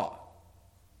of God.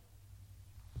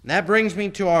 And that brings me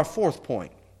to our fourth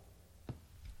point.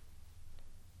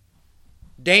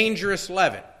 Dangerous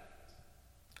leaven.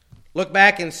 Look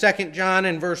back in 2 John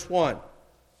and verse 1.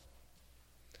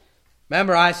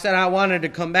 Remember, I said I wanted to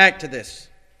come back to this.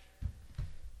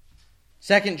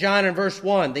 2 John and verse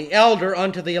 1. The elder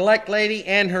unto the elect lady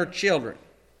and her children.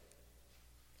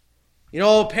 You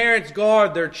know, parents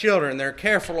guard their children. They're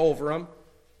careful over them.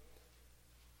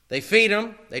 They feed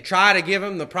them. They try to give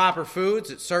them the proper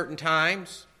foods at certain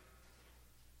times.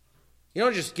 You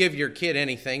don't just give your kid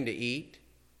anything to eat.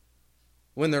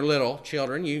 when they're little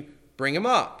children, you bring them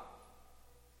up.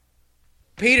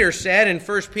 Peter said in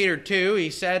 1 Peter 2,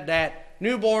 he said that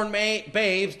newborn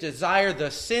babes desire the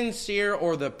sincere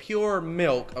or the pure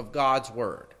milk of God's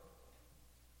Word.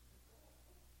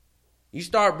 You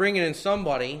start bringing in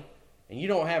somebody and you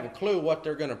don't have a clue what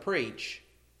they're going to preach,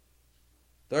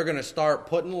 they're going to start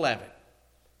putting leaven.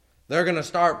 They're going to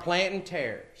start planting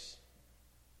tares.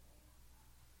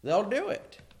 They'll do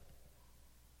it.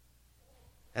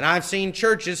 And I've seen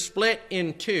churches split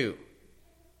in two.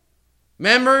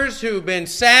 Members who've been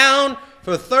sound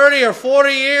for 30 or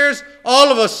 40 years,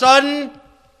 all of a sudden,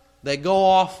 they go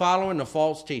off following the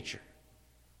false teacher.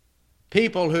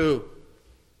 People who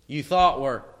you thought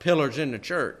were pillars in the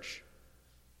church.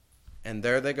 And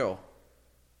there they go.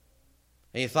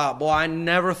 And you thought, boy, I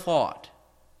never thought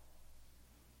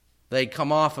they'd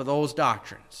come off of those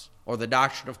doctrines or the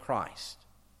doctrine of Christ.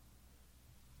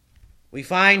 We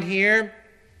find here,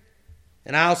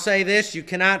 and I'll say this, you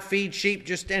cannot feed sheep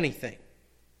just anything.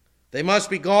 They must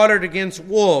be guarded against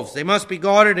wolves. They must be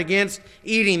guarded against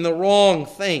eating the wrong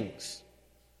things.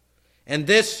 And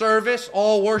this service,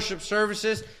 all worship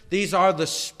services, these are the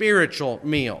spiritual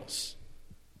meals.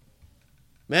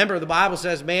 Remember, the Bible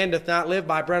says, man doth not live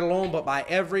by bread alone, but by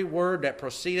every word that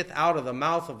proceedeth out of the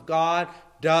mouth of God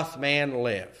doth man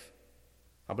live.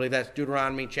 I believe that's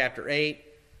Deuteronomy chapter 8,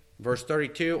 verse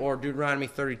 32, or Deuteronomy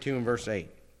 32 and verse 8.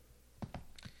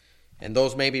 And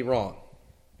those may be wrong.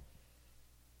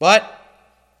 But,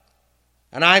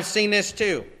 and I've seen this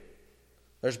too,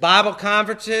 there's Bible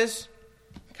conferences,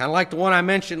 kind of like the one I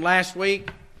mentioned last week,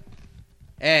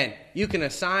 and you can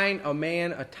assign a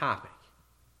man a topic.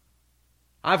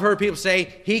 I've heard people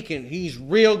say he's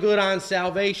real good on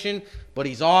salvation, but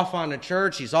he's off on the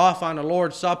church, he's off on the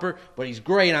Lord's Supper, but he's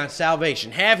great on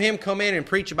salvation. Have him come in and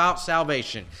preach about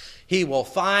salvation. He will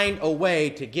find a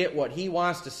way to get what he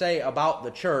wants to say about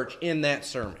the church in that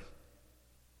sermon.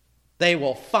 They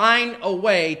will find a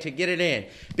way to get it in.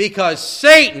 Because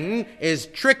Satan is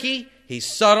tricky, he's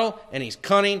subtle, and he's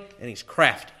cunning, and he's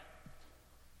crafty.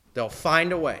 They'll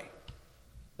find a way.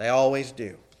 They always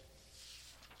do.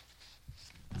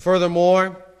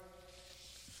 Furthermore,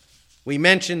 we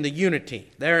mentioned the unity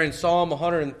there in Psalm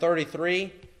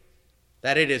 133,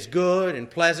 that it is good and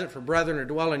pleasant for brethren to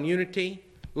dwell in unity.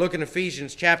 Look in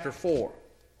Ephesians chapter 4.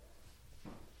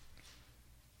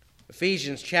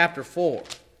 Ephesians chapter 4.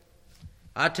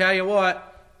 I tell you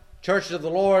what, churches of the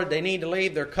Lord, they need to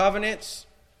leave their covenants.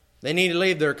 They need to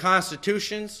leave their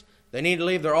constitutions. They need to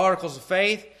leave their articles of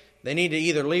faith. They need to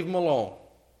either leave them alone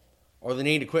or they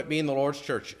need to quit being the Lord's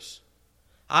churches.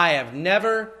 I have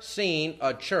never seen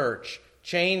a church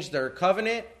change their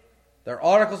covenant, their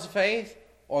articles of faith,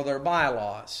 or their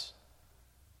bylaws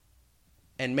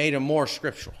and made them more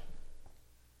scriptural.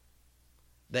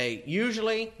 They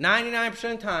usually, 99% of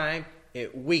the time,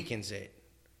 it weakens it.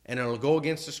 And it'll go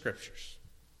against the Scriptures.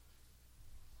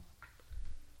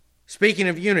 Speaking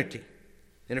of unity,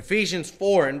 in Ephesians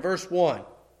 4 and verse 1,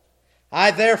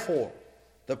 I therefore,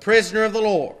 the prisoner of the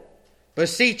Lord,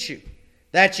 beseech you,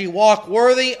 that ye walk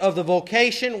worthy of the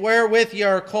vocation wherewith ye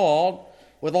are called,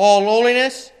 with all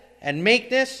lowliness and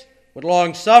meekness, with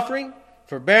longsuffering,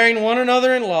 forbearing one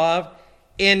another in love,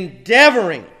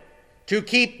 endeavoring to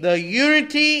keep the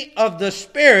unity of the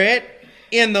Spirit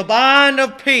in the bond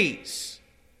of peace.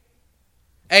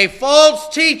 A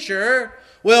false teacher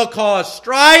will cause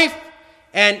strife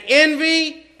and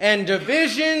envy and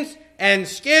divisions and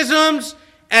schisms,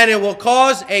 and it will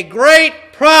cause a great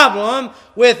problem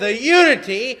with the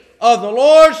unity of the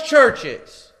Lord's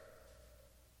churches.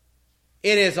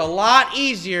 It is a lot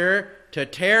easier to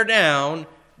tear down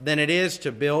than it is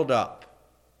to build up.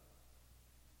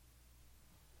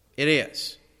 It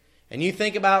is. And you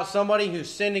think about somebody who's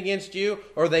sinned against you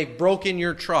or they've broken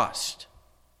your trust.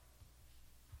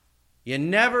 You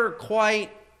never quite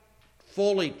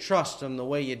fully trust them the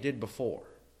way you did before.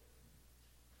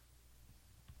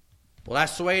 Well,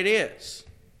 that's the way it is.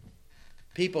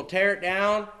 People tear it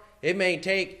down. It may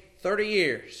take 30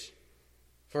 years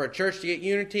for a church to get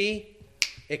unity.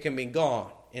 It can be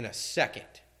gone in a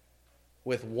second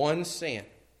with one sin.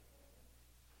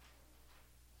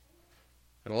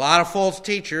 And a lot of false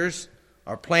teachers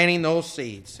are planting those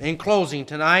seeds. In closing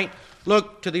tonight,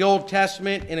 look to the Old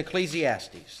Testament in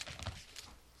Ecclesiastes.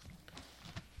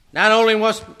 Not only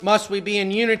must we be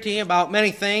in unity about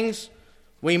many things,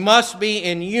 we must be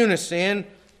in unison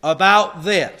about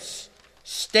this: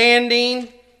 standing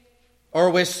or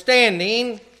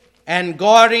withstanding and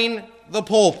guarding the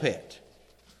pulpit.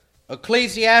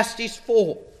 Ecclesiastes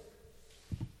 4.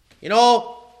 You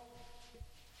know,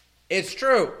 it's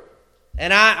true,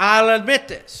 and I'll admit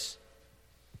this.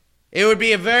 It would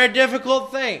be a very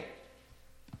difficult thing.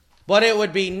 But it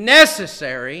would be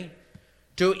necessary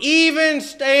to even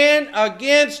stand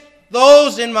against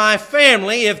those in my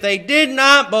family if they did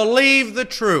not believe the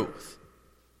truth.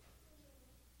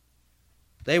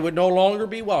 They would no longer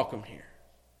be welcome here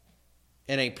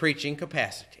in a preaching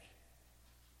capacity.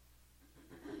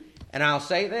 And I'll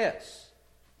say this.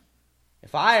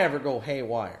 If I ever go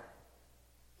haywire,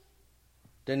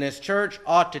 then this church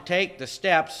ought to take the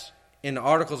steps in the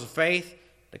Articles of Faith,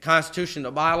 the Constitution,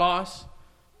 the bylaws,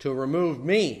 to remove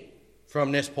me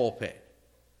from this pulpit.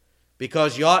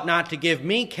 Because you ought not to give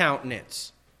me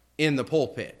countenance in the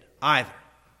pulpit either,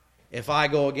 if I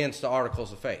go against the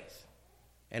Articles of Faith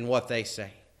and what they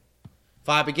say. If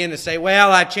I begin to say,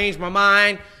 well, I changed my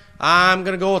mind, I'm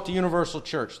going to go with the universal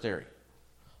church theory.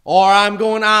 Or I'm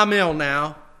going Amil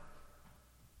now.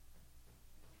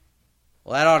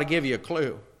 Well, that ought to give you a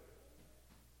clue.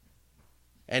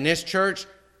 And this church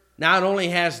not only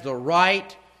has the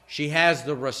right, she has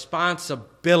the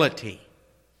responsibility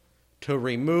to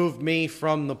remove me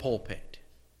from the pulpit,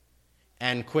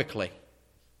 and quickly,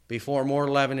 before more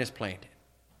leaven is planted.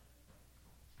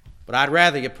 But I'd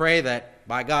rather you pray that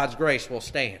by God's grace we'll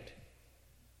stand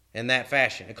in that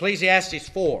fashion. Ecclesiastes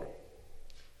 4.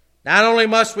 Not only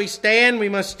must we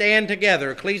must stand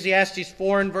together. Ecclesiastes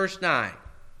 4 and verse 9.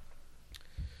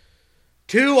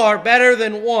 2 are better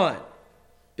than 1,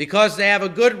 because they have a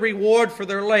good reward for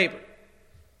their labor.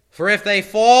 For if they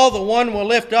fall, the one will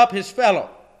lift up his fellow.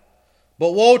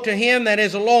 But woe to him that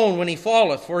is alone when he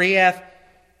falleth, for he hath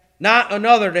not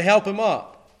another to help him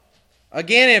up.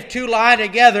 Again, if 2 lie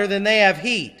together, then they have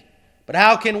heat. But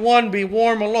how can one be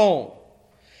warm alone?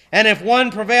 And if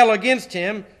 1 prevail against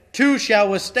him, 2 shall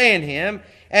withstand him,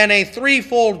 and a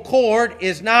threefold cord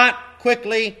is not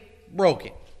quickly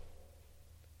broken.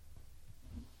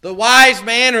 The wise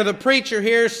man, or the preacher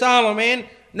here, Solomon,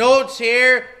 notes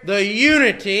here the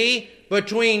unity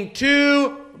between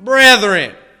 2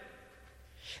 brethren.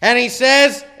 And he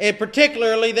says,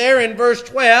 particularly there in verse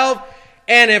 12,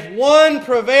 and if 1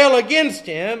 prevail against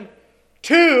him,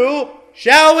 2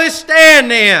 shall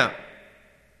withstand him.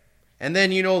 And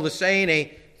then you know the saying,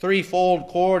 a threefold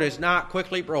cord is not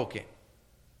quickly broken.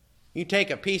 You take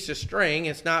a piece of string,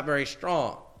 it's not very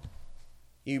strong.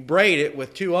 You braid it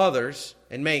with 2 others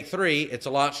and make 3, it's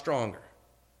a lot stronger.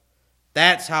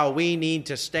 That's how we need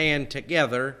to stand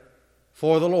together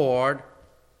for the Lord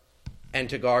and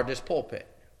to guard this pulpit.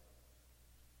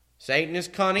 Satan is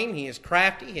cunning, he is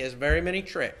crafty, he has very many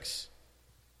tricks.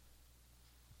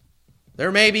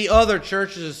 There may be other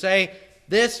churches that say,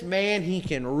 this man, he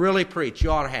can really preach,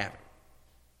 you ought to have him.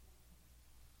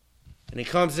 And he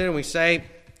comes in and we say,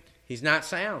 he's not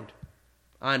sound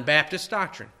on Baptist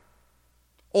doctrine.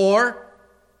 Or,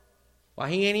 well,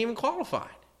 he ain't even qualified.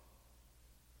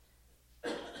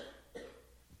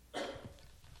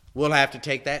 We'll have to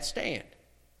take that stand.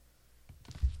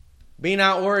 Be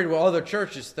not worried what other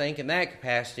churches think in that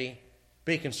capacity.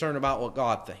 Be concerned about what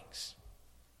God thinks.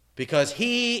 Because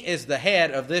He is the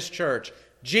head of this church.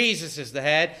 Jesus is the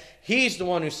head. He's the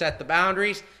one who set the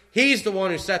boundaries. He's the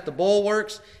one who set the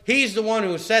bulwarks. He's the one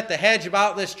who set the hedge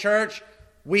about this church.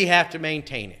 We have to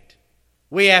maintain it.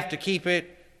 We have to keep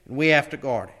it, and we have to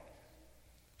guard it.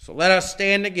 So let us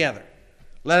stand together.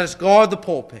 Let us guard the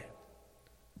pulpit.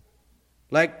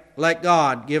 Let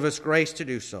God give us grace to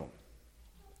do so.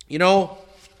 You know,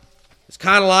 it's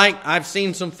kind of like I've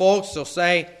seen some folks, they'll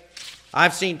say,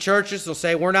 I've seen churches, they'll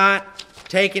say, we're not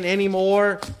taking any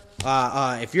more.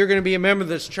 If you're going to be a member of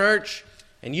this church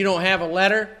and you don't have a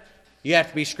letter, you have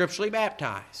to be scripturally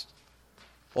baptized.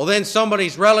 Well, then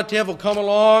somebody's relative will come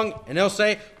along and they'll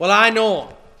say, well, I know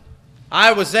them.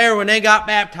 I was there when they got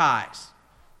baptized.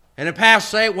 And the pastor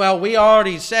say, well, we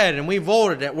already said and we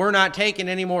voted that we're not taking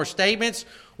any more statements.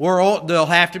 They'll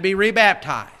have to be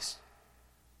rebaptized.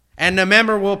 And the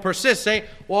member will persist, say,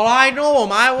 well, I know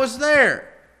them. I was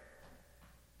there.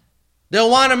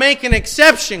 They'll want to make an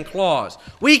exception clause.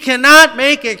 We cannot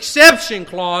make exception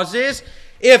clauses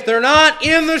if they're not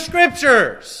in the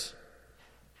Scriptures.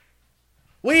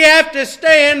 We have to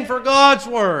stand for God's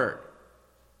Word.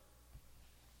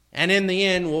 And in the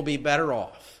end, we'll be better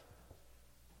off.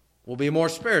 We'll be a more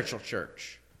spiritual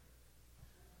church.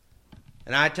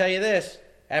 And I tell you this,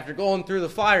 after going through the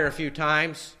fire a few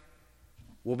times,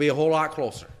 we'll be a whole lot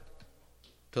closer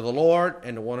to the Lord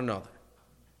and to one another.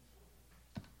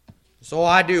 So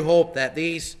I do hope that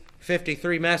these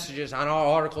 53 messages on our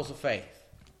articles of faith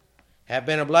have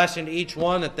been a blessing to each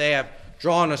one, that they have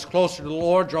drawn us closer to the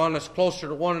Lord, drawn us closer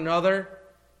to one another.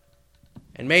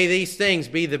 And may these things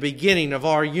be the beginning of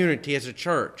our unity as a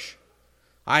church.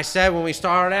 I said when we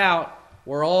started out,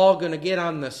 we're all going to get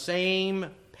on the same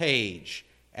page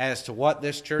as to what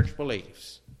this church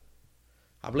believes.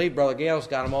 I believe Brother Gale's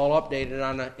got them all updated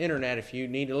on the internet. If you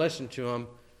need to listen to them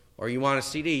or you want a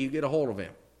CD, you get a hold of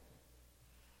him.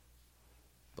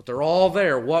 But they're all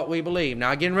there, what we believe.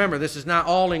 Now again, remember, this is not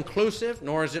all inclusive,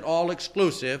 nor is it all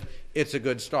exclusive. It's a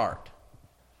good start.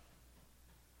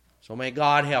 So may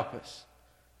God help us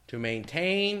to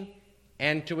maintain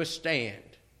and to withstand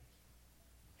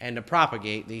and to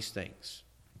propagate these things.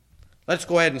 Let's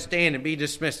go ahead and stand and be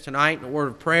dismissed tonight in a word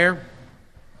of prayer.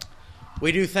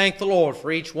 We do thank the Lord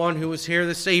for each one who was here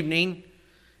this evening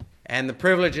and the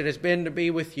privilege it has been to be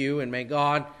with you, and may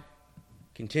God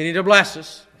continue to bless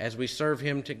us as we serve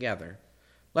Him together.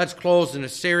 Let's close in a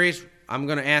series. I'm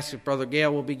going to ask if Brother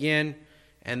Gale will begin,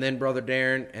 and then Brother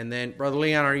Darren, and then Brother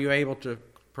Leon, are you able to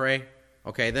pray?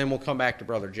 Okay, then we'll come back to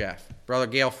Brother Jeff. Brother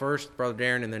Gale first, Brother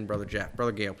Darren, and then Brother Jeff.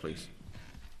 Brother Gale, please.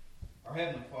 Our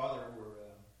Heavenly Father,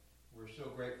 we're so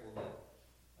grateful that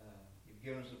you've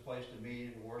given us a place to meet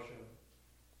and to worship.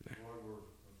 Lord, we're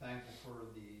thankful for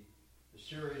the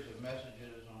series of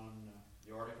messages on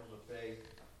the articles of faith.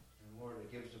 And Lord,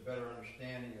 it gives us a better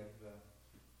understanding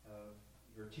of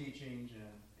your teachings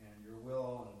and your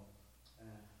will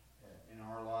in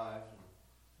our lives.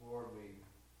 And Lord,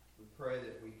 we pray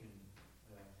that we can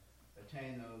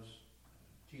attain those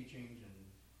teachings and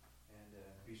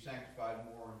be sanctified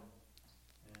more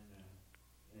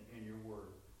in your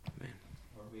word. Amen.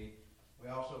 Lord, we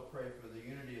also pray for the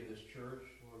unity of this church.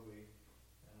 Lord, we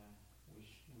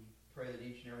pray that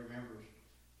each and every member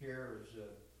here is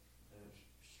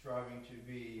striving to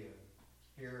be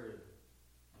here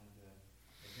and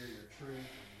hear your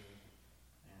truth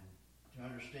and to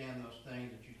understand those things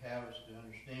that you'd have us to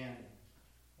understand.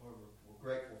 Lord, we're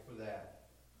grateful for that.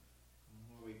 And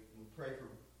Lord, we pray for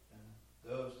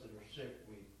those that are sick.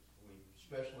 We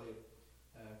especially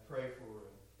pray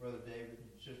for Brother David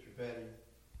and Sister Betty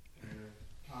in their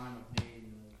time of need.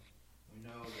 And we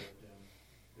know that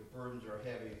their burdens are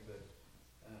heavy, but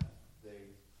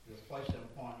they'll place them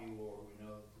upon you, Lord. We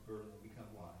know that the burden will become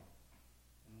light.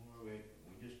 And Lord,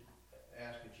 we just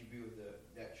ask that you be with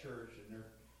that church and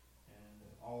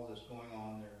all that's going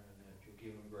on there, and that you'll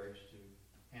give them grace to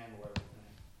handle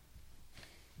everything.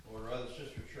 Lord, our other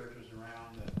sister churches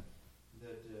around that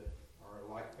are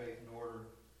like faith and order,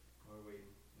 Lord, we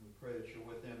pray that you're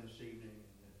with them this evening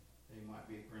and that they might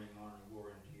be bringing honor and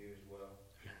glory unto you as well.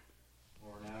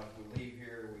 Lord, now if we leave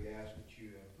here, we ask that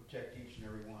you protect each and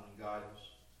every one and guide us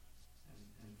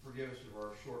and forgive us of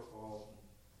our shortfalls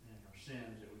and our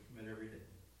sins that we commit every day.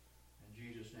 In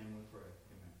Jesus' name we pray.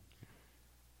 Amen.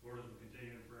 Lord, as we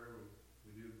continue in prayer,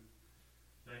 we do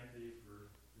thank thee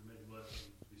for your many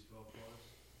blessings bestowed upon us.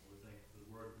 Lord, we thank you for the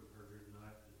word we've heard here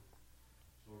tonight.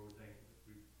 Lord,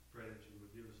 we pray that you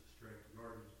would give us the strength to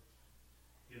guard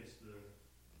against the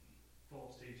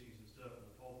false teachings and stuff in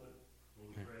the pulpit.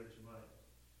 Lord, we pray that you might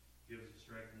give us the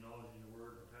strength and knowledge in your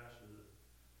word, and pastor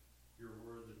your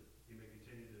word, that you may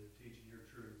continue to teach in your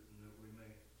truth, and that we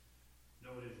may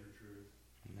know it is your truth.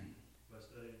 Amen. By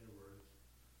studying your word.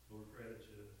 Lord, we pray that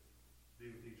you be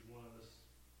with each one of us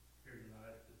here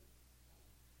tonight,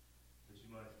 that you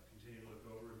might continue to look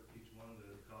over each one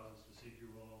to cause us to seek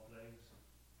your will in all things.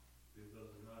 Be with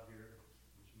those that are not here,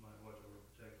 that you might watch over,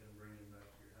 protect them, bring them back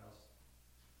to your house.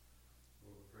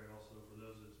 Lord, we pray also for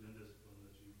those that's been disciplined,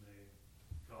 that you may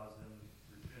cause them to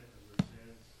repent of their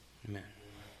sins. Amen. That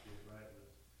they might get right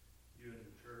with you and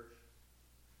your church,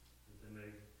 that they may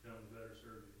come to better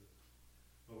serve you.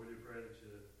 Lord, we do pray that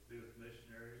you be with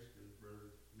missionaries, with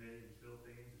Brother Minnie in the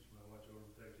Philippines, that you might watch over,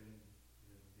 protect him,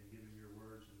 and give him your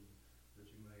words, and that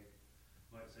you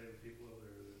might save the people over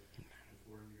there that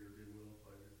according to your good will and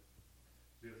pleasure.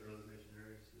 Be with our other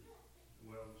missionaries as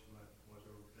well, that you might watch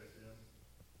over, protect them.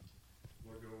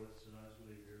 Lord, go with us tonight as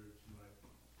we leave here, that you might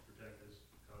protect us,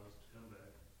 cause us to come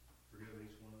back. Forgive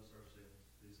each one of us our sins.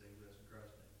 These things we ask in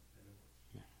Christ's name.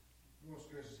 Amen.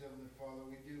 Most gracious Heavenly Father,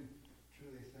 we do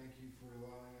truly thank you for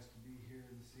allowing us to be here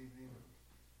this evening.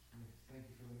 We thank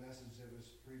you for the message that was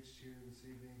preached here this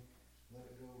evening. Let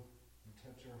it go and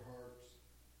touch our hearts.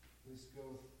 Please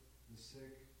go with the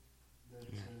sick, that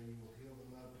you will heal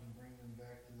them up and bring them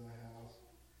back to thy house.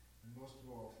 And most of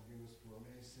all, forgive us for our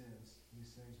many sins.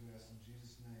 These things we ask in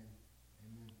Jesus' name.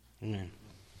 Amen. Amen.